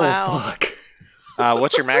 Oh, Wow. fuck.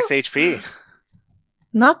 what's your max HP?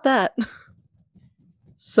 Not that.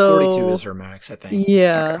 So 42 is her max, I think.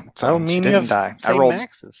 Yeah. Okay, so I she mean, you didn't have die. I same rolled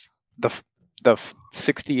maxes. the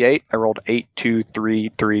 68. I rolled 8, 2,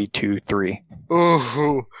 3, 3, 2, 3.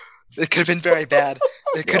 ooh, it could have been very bad.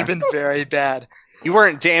 It could have Yeah. been very bad. You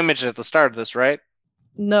weren't damaged at the start of this, right?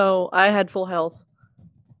 No, I had full health.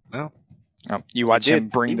 You watch him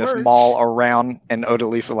did. bring You this were. maul around, and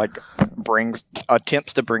Odalisa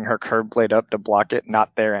attempts to bring her curved blade up to block it.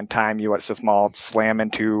 Not there in time. You watch this maul slam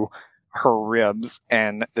into her ribs,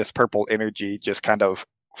 and this purple energy just kind of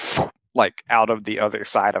out of the other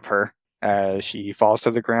side of her as she falls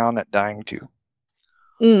to the ground at dying too.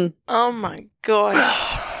 Mm. Oh my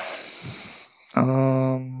gosh.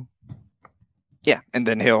 Yeah, and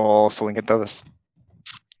then he'll swing at those.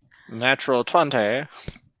 Natural 20.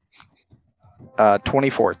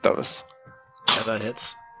 24 those. Yeah, that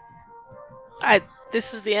hits.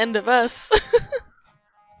 This is the end of us.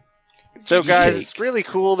 So, guys, Jake. it's really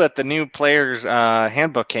cool that the new player's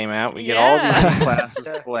handbook came out. We get all these Yeah. new classes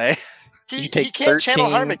to play. You He take can't channel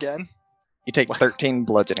 13. harm again. You take 13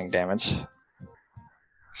 bludgeoning damage.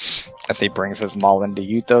 As he brings his maul into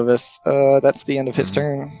you, Thovis. That's the end of his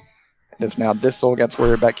turn. It is now this Olgat's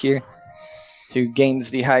warrior back here, who gains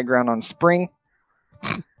the high ground on Spring.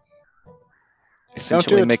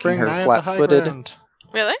 Essentially making her flat-footed.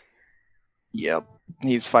 Really? Yep.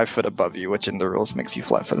 He's 5 foot above you, which in the rules makes you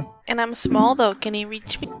flat-footed. And I'm small though. Can he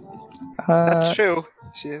reach me? That's true.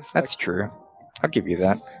 She is. That's true. I'll give you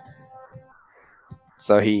that.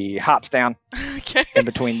 So he hops down Okay. in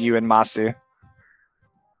between you and Masu.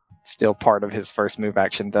 Still part of his first move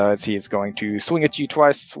action, though, as he is going to swing at you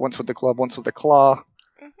twice, once with the club, once with the claw.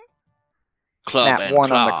 Club Nat and 1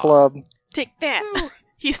 claw. on the club. Take that.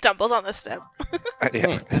 He stumbles on the step.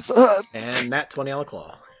 Yeah. It's, And Nat 20 on the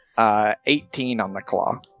claw. 18 on the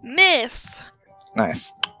claw. Miss.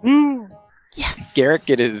 Nice. Yes. Garrick,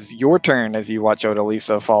 it is your turn as you watch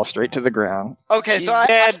Odalisa fall straight to the ground. Okay, so He's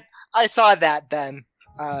dead. I saw that then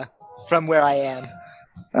from where I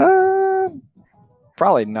am.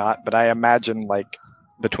 Probably not, but I imagine,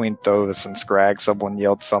 between Thovis and Scrag, someone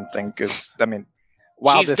yelled something, because,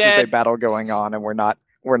 while She's this dead. is a battle going on and we're not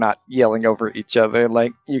yelling over each other,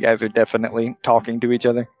 you guys are definitely talking to each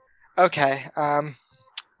other. Okay,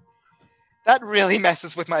 that really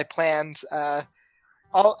messes with my plans.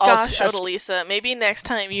 Gosh, Odalisa, maybe next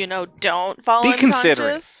time, don't fall Be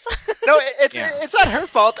unconscious. No, it's Yeah. it's not her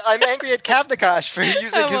fault. I'm angry at Kavnakash for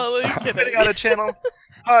using I'm only his kidding. putting on a channel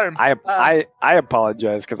harm. I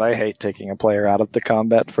apologize because I hate taking a player out of the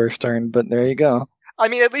combat first turn, but there you go. I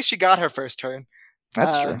mean, at least she got her first turn.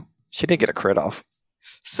 That's true. She did get a crit off.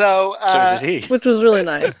 So, So did he. Which was really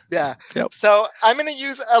nice. yeah. Yep. So I'm going to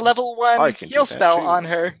use a level I 1 can do heal that spell too. on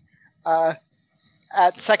her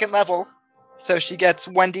at second level. So she gets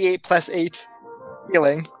 1d8 plus 8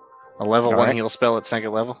 healing. A level All 1 right. heal spell at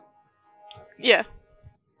second level? Yeah.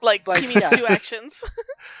 Like Like, he means yeah. 2 actions.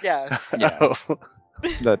 Yeah. Yeah. Oh.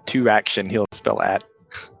 The 2-action heal spell at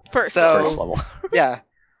First. So- first level. Yeah.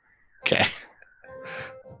 Okay.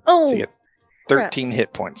 Oh, So you get 13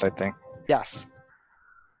 hit points, I think. Yes.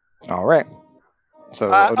 All right. So,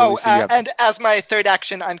 Odalisa, you have and as my third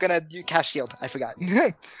action, I'm going to cast shield. I forgot.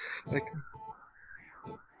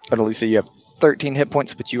 Odalisa, you have 13 hit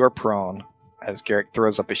points, but you are prone. As Garrick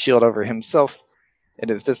throws up a shield over himself, it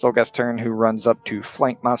is this Olga's turn, who runs up to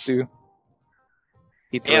flank Masu.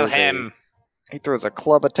 He Kill throws him. He throws a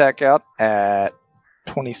club attack out at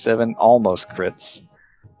 27, almost crits.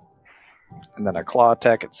 And then a claw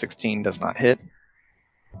attack at 16 does not hit.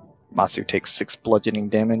 Masu takes 6 bludgeoning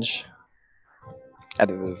damage. And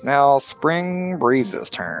it is now Spring Breeze's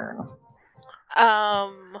turn.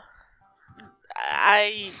 I'm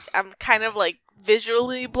kind of like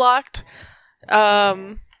visually blocked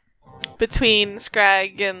between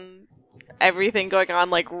Scrag and everything going on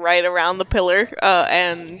like right around the pillar,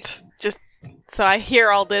 and just so I hear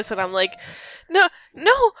all this and I'm like, no,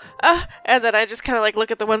 and then I just kind of like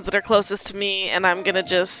look at the ones that are closest to me, and I'm gonna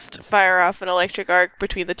just fire off an electric arc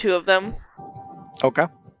between the two of them. Okay.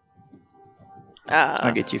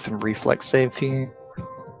 I'll get you some reflex saves here.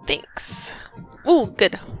 Thanks. Ooh,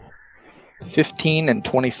 good. 15 and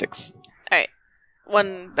 26.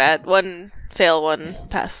 One bad, one fail, one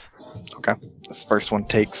pass. Okay. This first one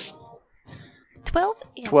takes 12?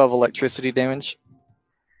 12 electricity damage.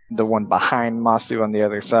 The one behind Masu on the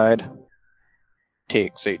other side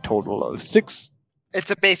takes a total of 6.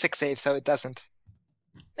 It's a basic save, so it doesn't.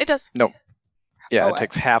 It does. Yeah, Oh, it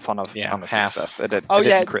takes half on a half. success. It didn't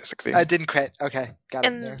yeah. crit succeed. I didn't crit. Okay, got it.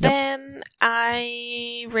 And Yeah. then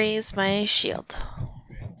I raise my shield.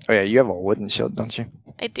 Oh yeah, you have a wooden shield, don't you?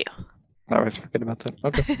 I do. I always forget about that.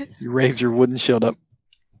 Okay. You raise your wooden shield up.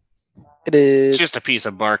 It is It's just a piece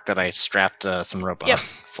of bark that I strapped some rope Yep. on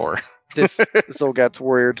for. this Zolgat's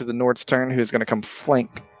warrior to the north's turn, who's going to come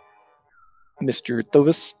flank Mr.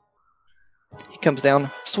 Thovis. He comes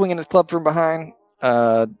down, swinging his club from behind.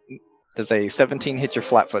 Does a 17 hit your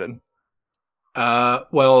flat-footed?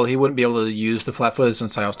 Well, he wouldn't be able to use the flat-footed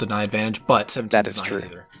since I also deny advantage, but 17 That does is not true.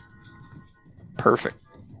 hit either. Perfect.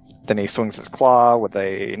 Then he swings his claw with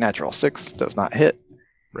a natural 6. Does not hit.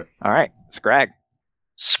 Rip. All right, Scrag.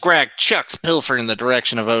 Scrag chucks Pilfer in the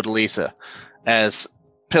direction of Odalisa as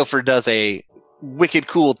Pilfer does a wicked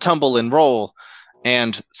cool tumble and roll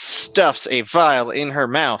and stuffs a vial in her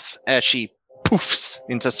mouth as she poofs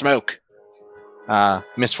into smoke.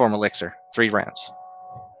 Misform elixir, 3 rounds.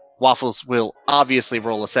 Waffles will obviously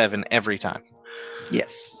roll a 7 every time.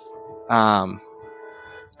 Yes.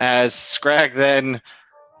 As Scrag then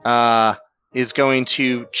is going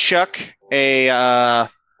to chuck a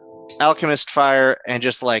alchemist fire and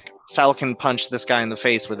just like falcon punch this guy in the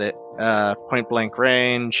face with it, point blank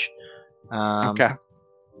range. Okay.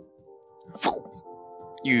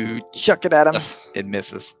 You chuck it at him. It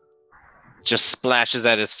misses. Just splashes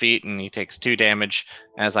at his feet and he takes 2 damage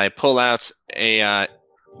as I pull out a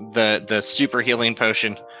the super healing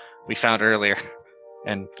potion we found earlier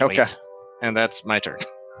and Okay. wait. And that's my turn.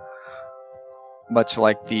 Much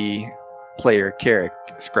like the player Carrick,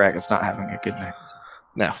 Scrag is not having a good night.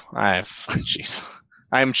 No, jeez.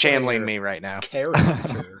 I'm channeling Player. me right now.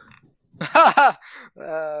 Character.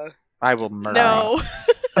 I will murder No.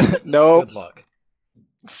 Nope. Good luck.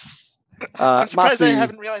 I'm surprised I Masu,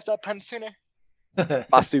 haven't realized that pun sooner.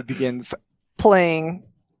 Masu begins playing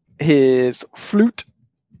his flute,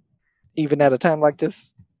 even at a time like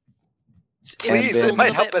this. Please, then- it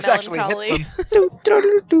might help us actually hit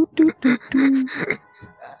them.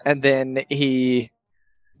 And then he,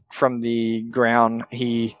 from the ground,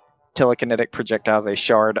 he telekinetic projectiles a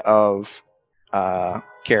shard of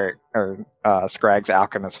Scrag's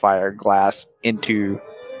alchemist fire glass into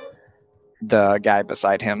the guy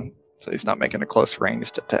beside him, so he's not making a close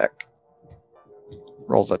ranged attack.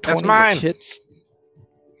 Rolls a 20, That's mine. which hits.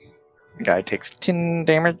 The guy takes 10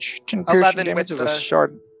 damage, 10 11 piercing damage with as a the-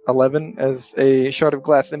 shard. 11 as a shard of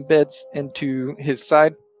glass embeds into his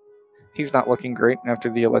side. He's not looking great after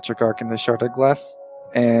the electric arc and the shard of glass.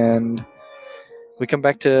 And we come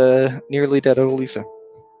back to nearly dead Odalisa.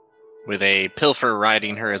 With a pilfer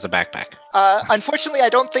riding her as a backpack. Unfortunately, I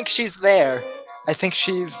don't think she's there. I think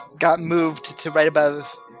she's got moved to right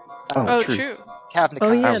above Oh, true. true. Kavnikas.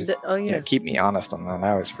 Oh yeah. was- Oh yeah. Yeah, keep me honest on that.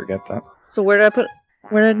 I always forget that. So where did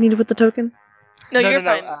I need to put the token? No, No, you're no,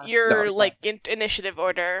 fine. no, You're no. like in initiative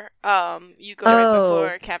order. You go right Oh.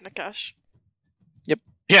 before Kavnikash.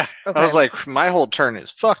 Yeah, Okay. I was like, my whole turn is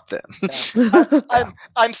fucked then.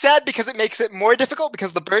 I'm sad because it makes it more difficult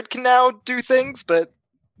because the bird can now do things, but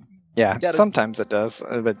Yeah, Gotta- sometimes it does,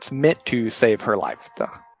 but it's meant to save her life, though.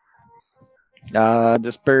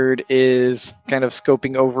 This bird is kind of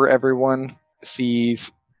scoping over everyone, sees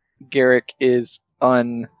Garrick is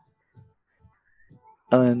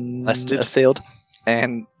unassailed,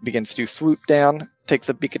 and begins to swoop down, takes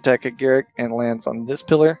a beak attack at Garrick, and lands on this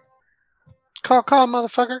pillar. Call,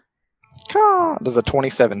 motherfucker. Caw! Does a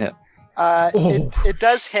 27 hit. it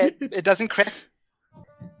does hit. It doesn't crit.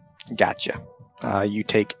 Gotcha. You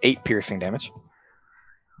take 8 piercing damage,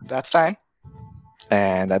 That's fine.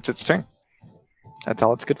 and that's its turn. That's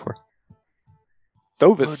all it's good for.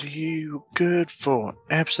 Thovis. What are you good for?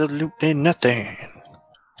 Absolutely nothing.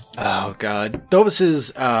 Oh god. Thovis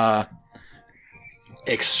is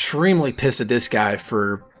extremely pissed at this guy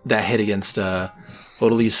for that hit against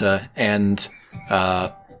Odalisa, and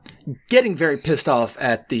getting very pissed off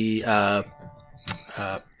at the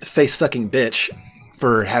face-sucking bitch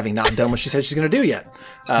for having not done what she said she's going to do yet.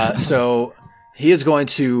 So he is going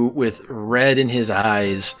to, with red in his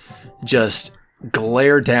eyes, just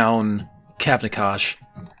glare down Kavnikash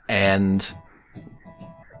and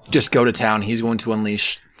just go to town. He's going to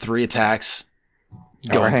unleash 3 attacks,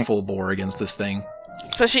 going Alright. full bore against this thing.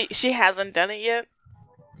 So she hasn't done it yet.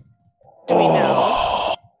 Do we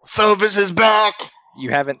know? Thovis is back. You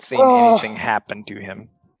haven't seen anything happen to him.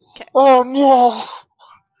 Oh no.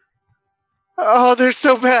 Oh, they're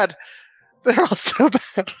so bad. They're all so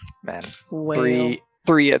bad. Man, Well.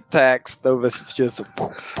 three attacks. Thovis is just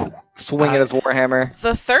swinging his warhammer.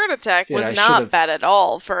 The third attack Yeah, was I not should've- bad at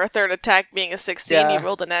all. For a third attack being a 16, Yeah. he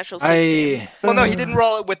rolled a natural 16. Well, no, he didn't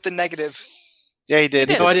roll it with the negative. Yeah, he did.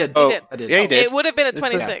 He did. No, I did. Oh, did. I did. yeah, he did. It would have been a It's a-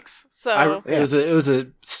 26. So It was a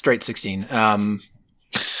straight 16.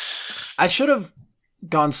 I should have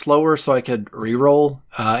gone slower so I could reroll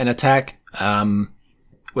an attack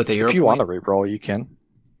with a hero If you point. want to reroll, you can.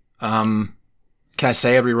 Can I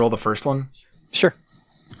say I reroll the first one? Sure.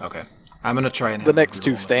 Okay. I'm gonna try and The have next a reroll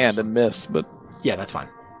two on the stand first and one. miss, but Yeah, that's fine.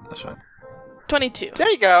 That's fine. 22. There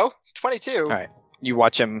you go. 22. Alright. You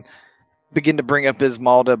watch him begin to bring up his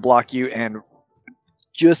maul to block you, and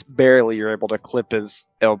just barely you're able to clip his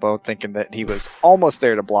elbow, thinking that he was almost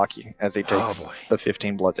there to block you as he takes boy. the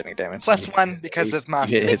 15 bludgeoning damage. Plus 1 because of You Moss.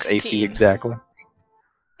 hit his AC 16. exactly.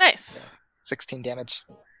 Nice. 16 damage.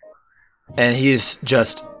 And he's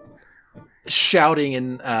just shouting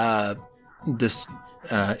in this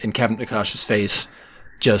in Kavnikash's face,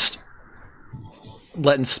 just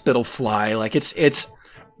letting spittle fly. Like it's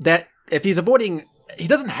that if he's avoiding, he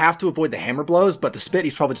doesn't have to avoid the hammer blows, but the spit,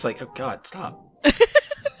 he's probably just like, oh god, stop.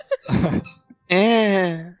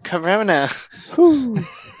 Corona.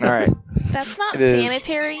 Alright. That's not It is.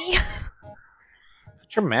 sanitary.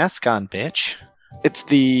 Put your mask on, bitch. It's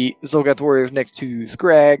the Zolgath Warriors next to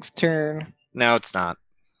Scrag's turn. No, it's not.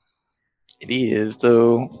 It is,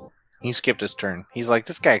 though. He skipped his turn. He's like,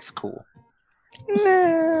 this guy's cool.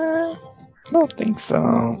 Nah, I don't think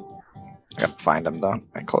so. I gotta find him, though.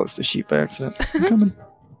 I closed the sheet by accident. I'm coming.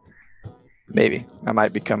 Maybe. I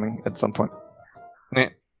might be coming at some point.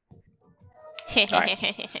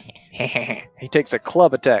 He takes a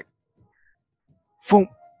club attack. Boom.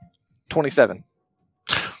 27.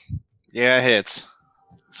 Yeah, it hits.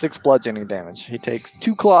 6 bludgeoning damage. He takes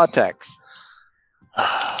 2 claw attacks.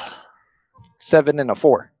 7 and a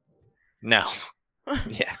 4. No.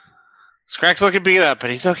 Yeah. Scrack's looking beat up, but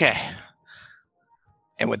he's okay.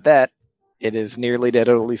 And with that, it is nearly dead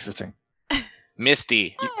Odalisa's turn.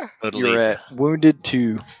 Misty. You're Odalisa. at wounded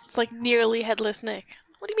 2. It's like nearly headless Nick.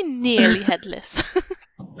 What do you mean nearly headless?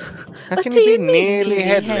 How What can do you be you mean nearly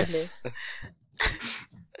headless?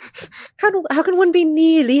 How can one be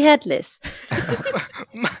nearly headless?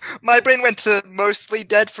 My brain went to mostly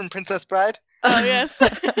dead from Princess Bride. Oh yes.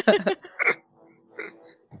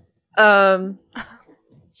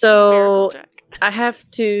 So Miracle Jack. I have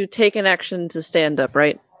to take an action to stand up,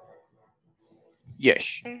 right? Yes.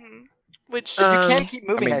 Mhm. Which You Um, can keep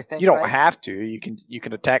I moving, mean, I think. you don't right? have to. You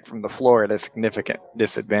can attack from the floor at a significant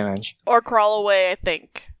disadvantage. or crawl away, I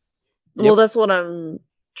think. Well, Yep. that's what I'm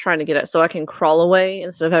trying to get at. So I can crawl away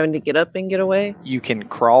instead of having to get up and get away. You can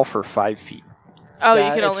crawl for 5 feet. Oh, Yeah, you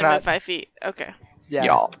can it's only not- move 5 feet. Okay. Yeah.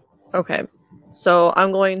 Y'all. Okay. So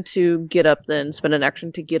I'm going to get up then, spend an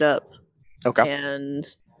action to get up Okay. and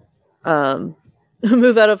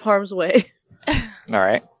move out of harm's way All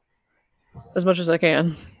right. as much as I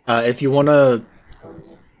can. If you want to,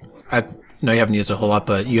 I know you haven't used a whole lot,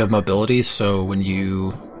 but you have mobility, so when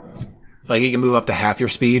you can move up to half your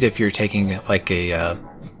speed if you're taking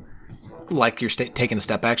taking a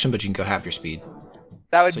step action, but you can go half your speed,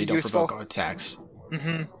 That would so be you don't useful. provoke attacks.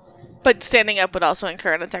 Hmm. But standing up would also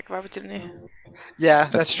incur an attack of opportunity. Yeah,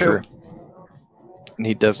 that's true. And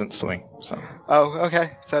he doesn't swing, so. Oh,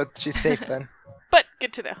 okay. So she's safe then. But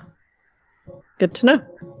good to know. Good to know.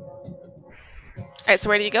 Alright, so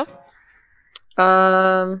where do you go?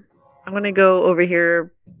 I'm gonna go over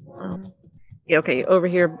here. Over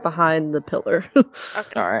here behind the pillar.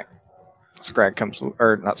 Okay. All right. Scrag comes,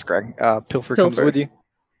 or not Scrag. Pilfer comes Pilfer. with you.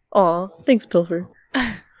 Aw, thanks, Pilfer.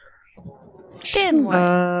 Then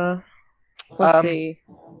what? Let's see.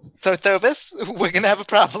 So Thovis, we're gonna have a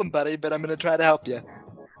problem, buddy, but I'm gonna try to help you.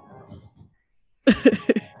 I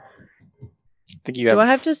think you have. Do I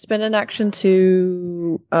have to spend an action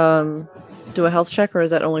to do a health check, or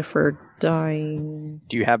is that only for dying?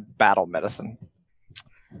 Do you have battle medicine?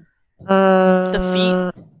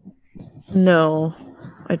 The No,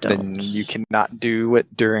 I don't. Then you cannot do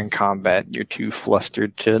it during combat. You're too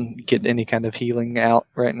flustered to get any kind of healing out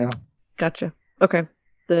right now. Gotcha. Okay,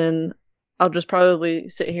 then I'll just probably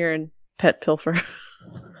sit here and pet Pilfer.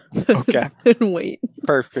 Okay. And wait.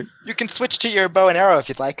 Perfect. You can switch to your bow and arrow if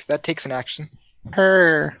you'd like. That takes an action.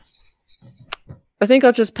 Her. I think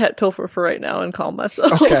I'll just pet Pilfer for right now and calm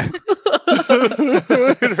myself. Okay.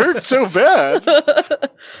 It hurts so bad.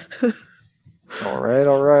 All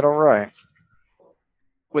right.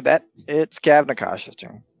 With that, it's Kavnakash's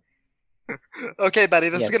turn. Okay, buddy,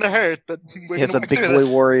 this is Yeah. gonna hurt, but we're He has gonna a work big through blue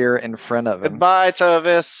this. warrior in front of him. Goodbye,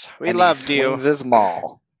 Thovis. We and loved he you. swings his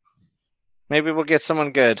maul. Maybe we'll get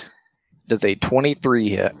someone good. Does a 23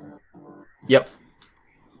 hit? Yep.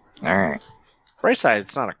 All right. Right side,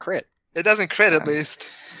 it's not a crit. It doesn't crit, at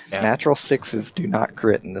least. Yeah. Natural sixes do not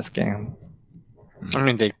crit in this game. I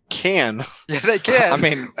mean, they can. Yeah, they can. I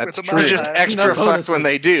mean, that's With a true. They're just modifier. extra No fucked when bonuses.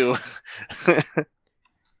 they do.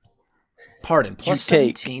 Pardon. Plus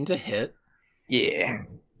take- 17 to hit. Yeah.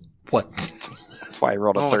 What? That's why I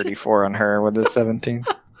rolled a Oh. 34 on her with a 17.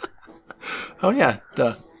 Oh yeah.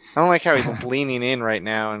 Duh. I don't like how he's leaning in right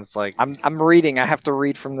now, and it's like, I'm reading. I have to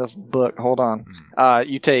read from this book. Hold on.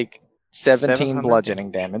 You take 17 700?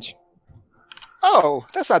 bludgeoning damage. Oh,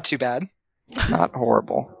 that's not too bad. Not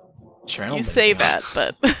horrible. You say that,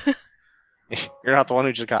 but you're not the one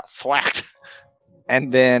who just got thwacked.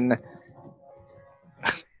 And then,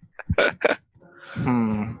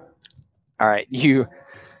 all right, you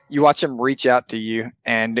watch him reach out to you,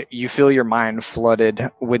 and you feel your mind flooded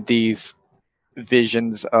with these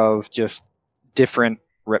visions of just different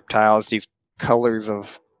reptiles, these colors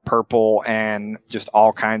of purple, and just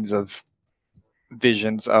all kinds of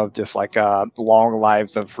visions of just like long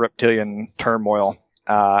lives of reptilian turmoil.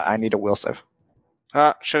 I need a will save.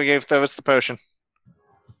 Should have gave Thovis the potion.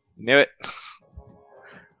 Knew it.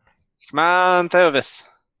 Come on, Thovis.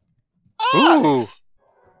 Ah, Ooh. Nice.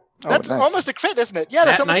 that's nice. almost a crit, isn't it? Yeah,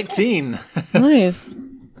 that's At almost 19. Nice.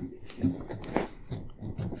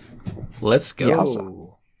 Let's go. Yeah, awesome.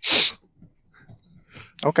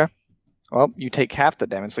 Okay. Well, you take half the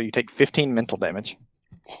damage, so you take 15 mental damage.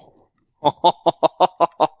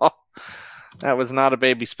 That was not a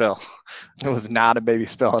baby spell. It was not a baby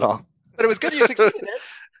spell at all. But it was good you succeeded it.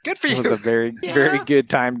 Good for It was you. a very, Yeah. very good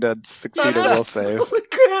time to succeed a will save. Holy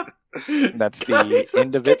crap. That's the Guys, I'm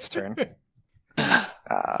end of its turn. scared.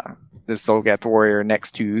 This Zolgath warrior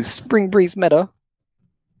next to Spring Breeze Meta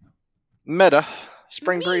Meta.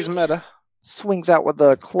 Spring Breeze meta. swings out with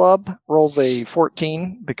a club, rolls a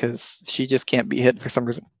 14 because she just can't be hit for some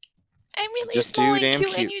reason, I'm really Just small too and damn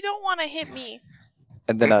cute, and cute. you don't want to hit me.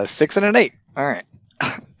 and then a 6 and an 8. All right.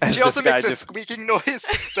 As She also this guy makes a just- squeaking noise.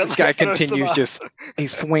 That This guy like throws them continues off. just, he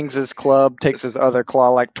swings his club, takes his other claw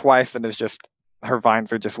like twice, and is just, her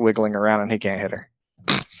vines are just wiggling around and he can't hit her.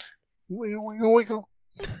 Wiggle, wiggle, wiggle.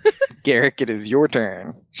 Garrick, it is your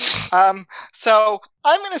turn. So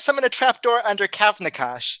I'm going to summon a trapdoor under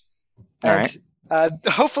Kavnakash. Alright. And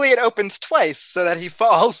hopefully it opens twice so that he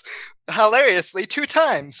falls hilariously 2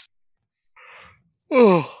 times.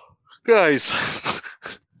 Oh, guys.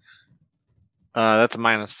 That's a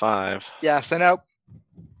 -5. Yeah, so nope.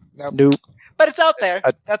 Nope. But it's out there.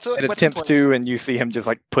 It- That's It what's attempts important. to, and you see him just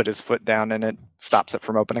like put his foot down and it stops it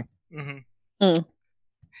from opening. Mm-hmm. Mm.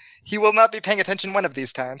 He will not be paying attention one of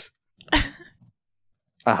these times.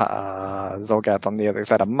 Zolgath on the other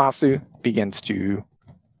side of Masu begins to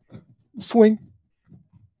swing.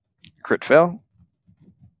 Crit fail.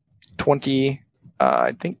 20.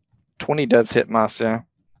 I think 20 does hit Masu.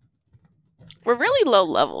 We're really low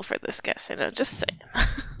level for this guess, just saying.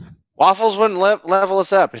 Waffles wouldn't level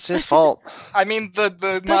us up. It's his fault. I mean, the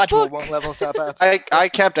module book. won't level us up. I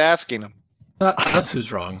kept asking him. Not us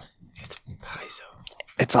who's wrong. It's Paizo.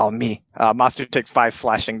 It's all me. Masu takes 5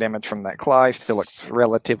 slashing damage from that claw. He still looks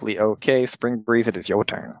relatively okay. Spring Breeze, it is your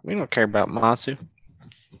turn. We don't care about Masu.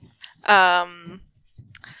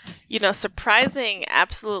 Surprising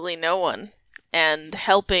absolutely no one and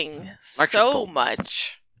helping so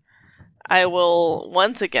much. I will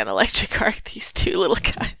once again electric arc these two little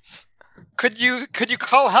guys. Could you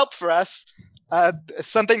call help for us?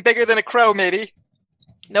 Something bigger than a crow, maybe.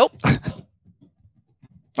 Nope.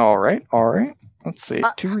 All right. Let's see.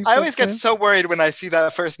 I always get so worried when I see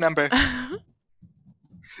that first number.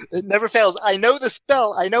 It never fails. I know the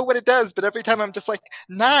spell. I know what it does, but every time I'm just like,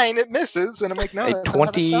 9, it misses. And I'm like, no, A that's not how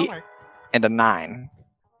that 20 spell works. and a 9.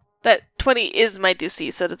 That 20 is my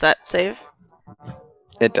DC, so does that save?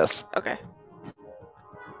 It does. Okay.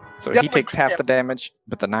 So Yep, he takes half yep. the damage,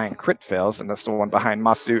 but the 9 crit fails, and that's the one behind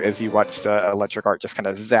Masu as you watch the electric art just kind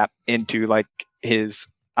of zap into like his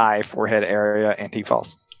eye, forehead area, and he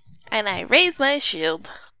falls. And I raise my shield.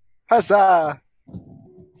 Huzzah!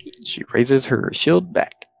 She raises her shield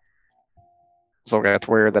back.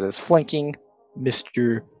 Zolgathware that is flanking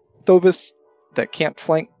Mr. Thovis that can't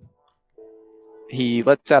flank. He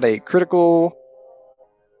lets out a critical.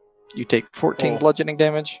 You take 14 bludgeoning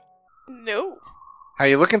damage. No. How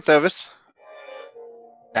you looking, Thovis?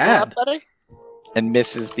 Bad. Slap, buddy? And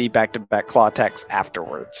misses the back-to-back claw attacks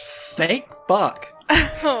afterwards. Thank Buck.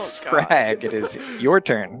 Oh, God. Scrag, it is your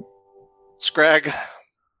turn. Scrag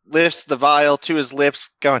lifts the vial to his lips,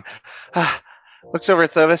 going, looks over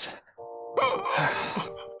at Thovis,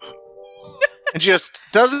 and just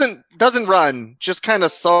doesn't run, just kind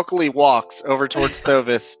of sulkily walks over towards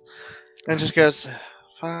Thovis, and just goes,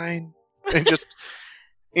 fine, and just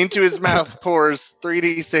into his mouth pours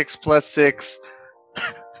 3d6 plus 6.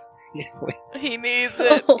 He needs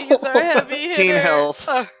it. He's our heavy hitter. 18 health.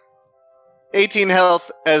 18 health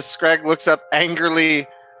as Scrag looks up angrily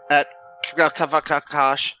at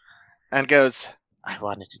Kavakash and goes, I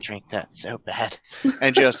wanted to drink that so bad.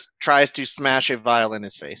 And just tries to smash a vial in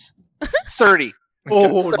his face. 30.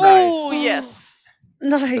 Oh, nice. Oh, yes.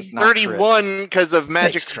 Nice. Not 31 because of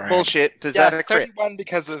magic Thanks, Scrag. bullshit. Does Yeah, that a crit? 31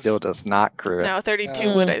 because of... Still does not crit. No,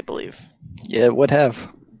 32 would, I believe. Yeah, it would have.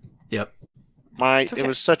 Yep. It's okay. It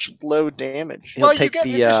was such low damage. He'll Well, you take get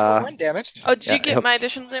the additional 1 damage. Oh, did Yeah, you get he'll- my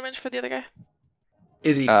additional damage for the other guy?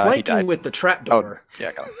 Is he He flanking died. with the trapdoor? yeah,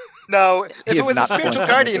 I got it. No, if is it was a not spiritual flanking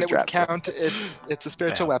guardian, with it the would trap. count. It's a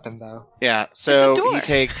spiritual Yeah. weapon, though. Yeah, so door. he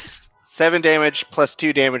takes 7 damage plus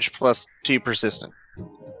 2 damage plus 2 persistent.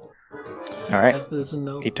 All right.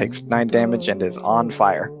 He takes 9 damage and is on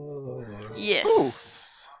fire.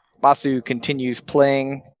 Yes. Masu continues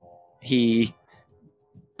playing. He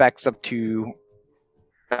backs up to.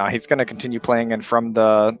 He's going to continue playing, and from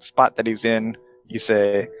the spot that he's in, you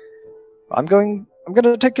say, I'm going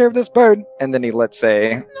to take care of this bird. And then he lets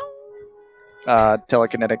a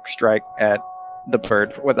telekinetic strike at the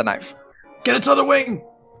bird with a knife. Get its other wing!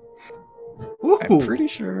 I'm pretty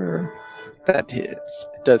sure that hits.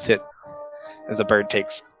 It does hit, as the bird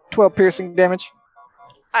takes 12 piercing damage.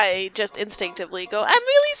 I just instinctively go, I'm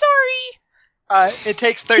really sorry. It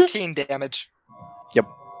takes 13 damage.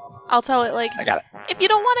 I'll tell it, like, I got it. if you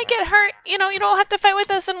don't want to get hurt, you don't have to fight with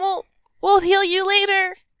us, and we'll heal you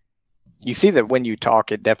later. You see that when you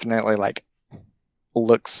talk, it definitely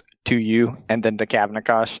looks to you and then to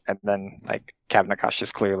Kavnakash, and then Kavnakash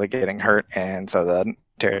is clearly getting hurt, and so the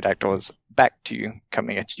pterodactyl is back to you,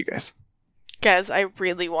 coming at you guys. Guys, I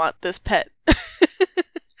really want this pet.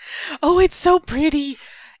 Oh, it's so pretty.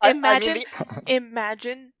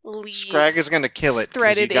 Imagine leaves. Scrag is going to kill it because you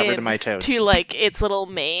threaded got rid of in my toes. to its little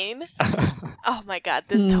mane. Oh my god,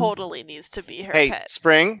 this totally needs to be her Hey, pet.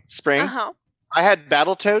 Spring, Uh-huh. I had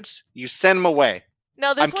battle toads. You send them away.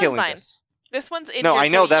 No, this I'm one's killing mine. this. This one's injured. No, I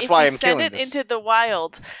know, so that's if why you I'm send killing it this. into the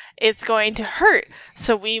wild, it's going to hurt.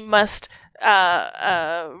 So we must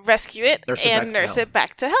rescue it Nurse it back and to nurse health. it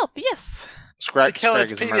back to health. Yes. To kill Scrag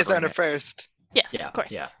its is previous murdering owner it. first. Yes, Yeah, of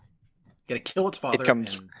course. yeah. Gotta kill its father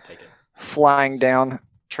comes- and take it. Flying down,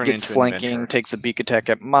 Turn gets into an flanking, inventor. takes a beak attack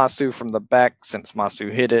at Masu from the back. Since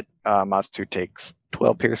Masu hit it, Masu takes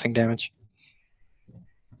 12 piercing damage.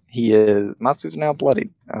 Masu's now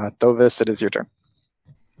bloodied. Thovis, it is your turn.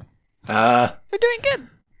 Uh, We're doing good.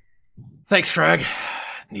 thanks, Craig.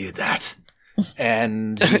 Needed that.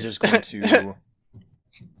 And he's just going to...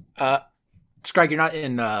 Scrag, you're not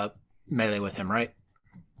in melee with him, right?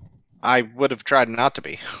 I would have tried not to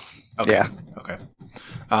be. Okay. Yeah. Okay.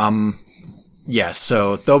 Yeah,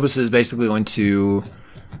 so Thobus is basically going to...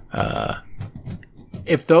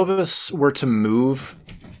 if Thobus were to move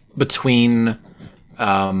between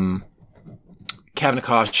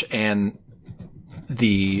Kavnikosh and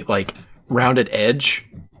the, like, rounded edge,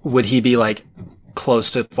 would he be, like,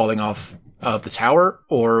 close to falling off of the tower?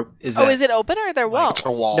 Or is that... Oh, is it open or are there walls? It's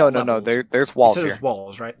a wall. No. leveled? There's walls So here. there's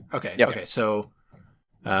walls, right? Okay. Yep. Okay, so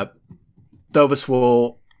Thobus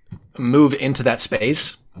will move into that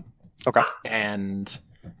space. Okay. And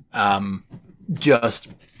just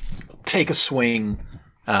take a swing,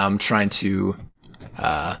 trying to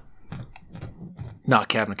knock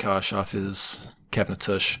Kavnikosh off his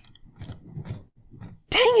Kavnitush.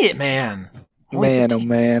 Dang it, man! Only Man, 15. oh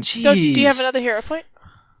man. Jeez. Do you have another hero point?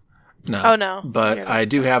 No. Oh, no. But You're I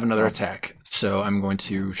do have another attack, so I'm going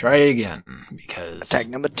to try again because Attack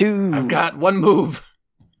number 2. I've got one move.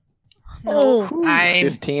 Oh. Ooh, 9.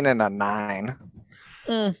 15 and a 9.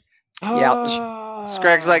 Mm. Ouch.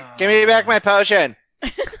 Scragg's like, give me back my potion.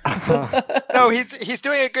 No, he's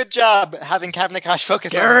doing a good job having Kavnikosh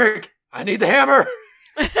focus on him. Garrick, I need the hammer.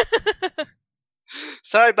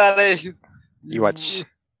 Sorry, buddy. You watch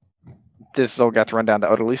this old got to run down to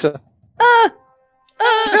Odalisa. Ah!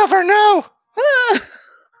 Ah! Never know. Ah!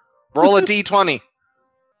 Roll a d20.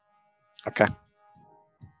 Okay.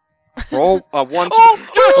 Roll a 1. Oh,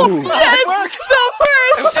 That yes! The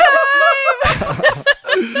first time!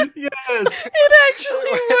 Yes. It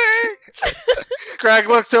actually worked! Scrag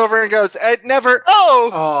looks over and goes, never. Oh!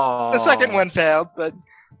 Oh. The second one failed, but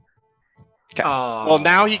Oh. Well,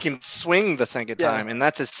 now he can swing the second Yeah. time, and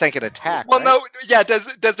that's his second attack. well, right? no, yeah. Does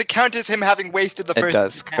it count as him having wasted the It first?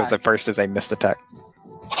 does, because the attack? first is a missed attack.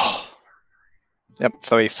 Yep,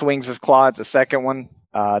 so he swings his claw. It's the second one.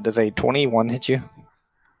 Does a 21 hit you?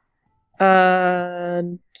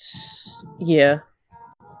 Yeah.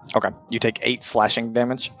 Okay. You take 8 slashing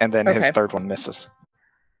damage, and then his Okay. third one misses.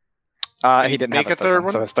 Did He he didn't make have a third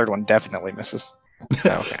one? so his third one definitely misses.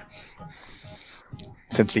 Okay.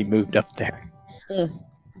 Since he moved up there. Mm.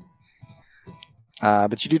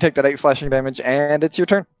 But you do take that 8 slashing damage, and it's your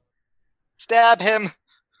turn. Stab him.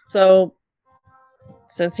 So,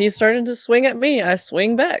 since he's starting to swing at me, I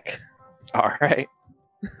swing back. All right.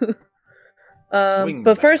 Swing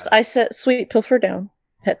But first, back. I set Sweet Pilfer down.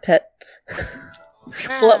 Pet, pet.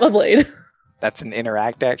 Pull up my blade. That's an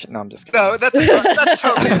interact action. No, I'm just kidding. No, that's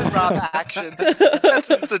totally a drop action.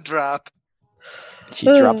 That's a drop. She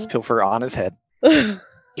drops Pilfer on his head.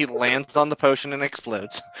 He lands on the potion and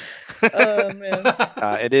explodes. Oh man.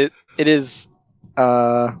 It is.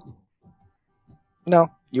 No,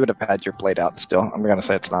 you would have had your blade out still. I'm gonna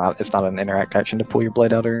say it's not. It's not an interact action to pull your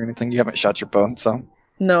blade out or anything. You haven't shot your bow, so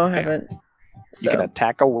No, I haven't. you can So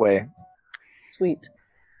attack away. sweet.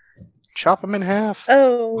 Chop him in half.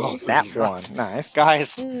 Oh. That one, nice.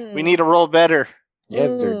 Guys, Mm. we need to roll better. Yeah,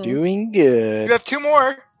 they're Mm. doing You good. have 2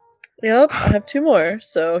 more. Yep, I have 2 more.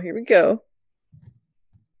 So here we go.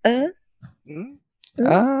 Hmm?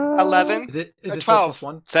 11. Is it 12. plus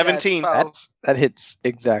 1? 17. Yeah, it's 12. That hits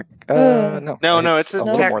exact. No, no, it's a an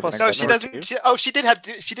little attack more plus than No, exact. she Or doesn't.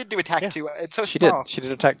 two. She did do attack Yeah. 2. It's so She did. small. She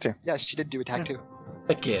did attack too. Yeah, she did do attack 2.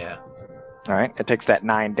 Heck yeah. All right, it takes that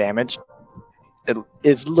 9 damage. It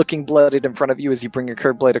is looking bloodied in front of you as you bring your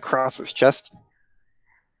curved blade across its chest.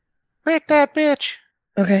 Break that bitch.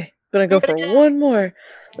 Okay, gonna go Do it for again. one more.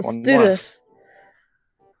 Let's One do more. this.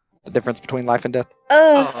 The difference between life and death.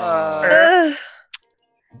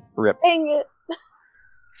 Rip. Dang it.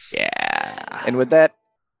 Yeah. And with that,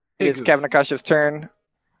 it is Big Kavnikosh's turn.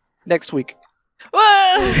 Next week.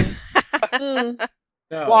 Whoa! Mm.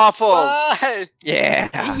 No. Waffles. Bye. Yeah.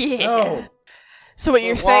 Yeah. No. So what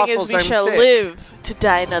you're saying is Waffles, we I'm shall sick. live to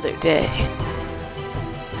die another day.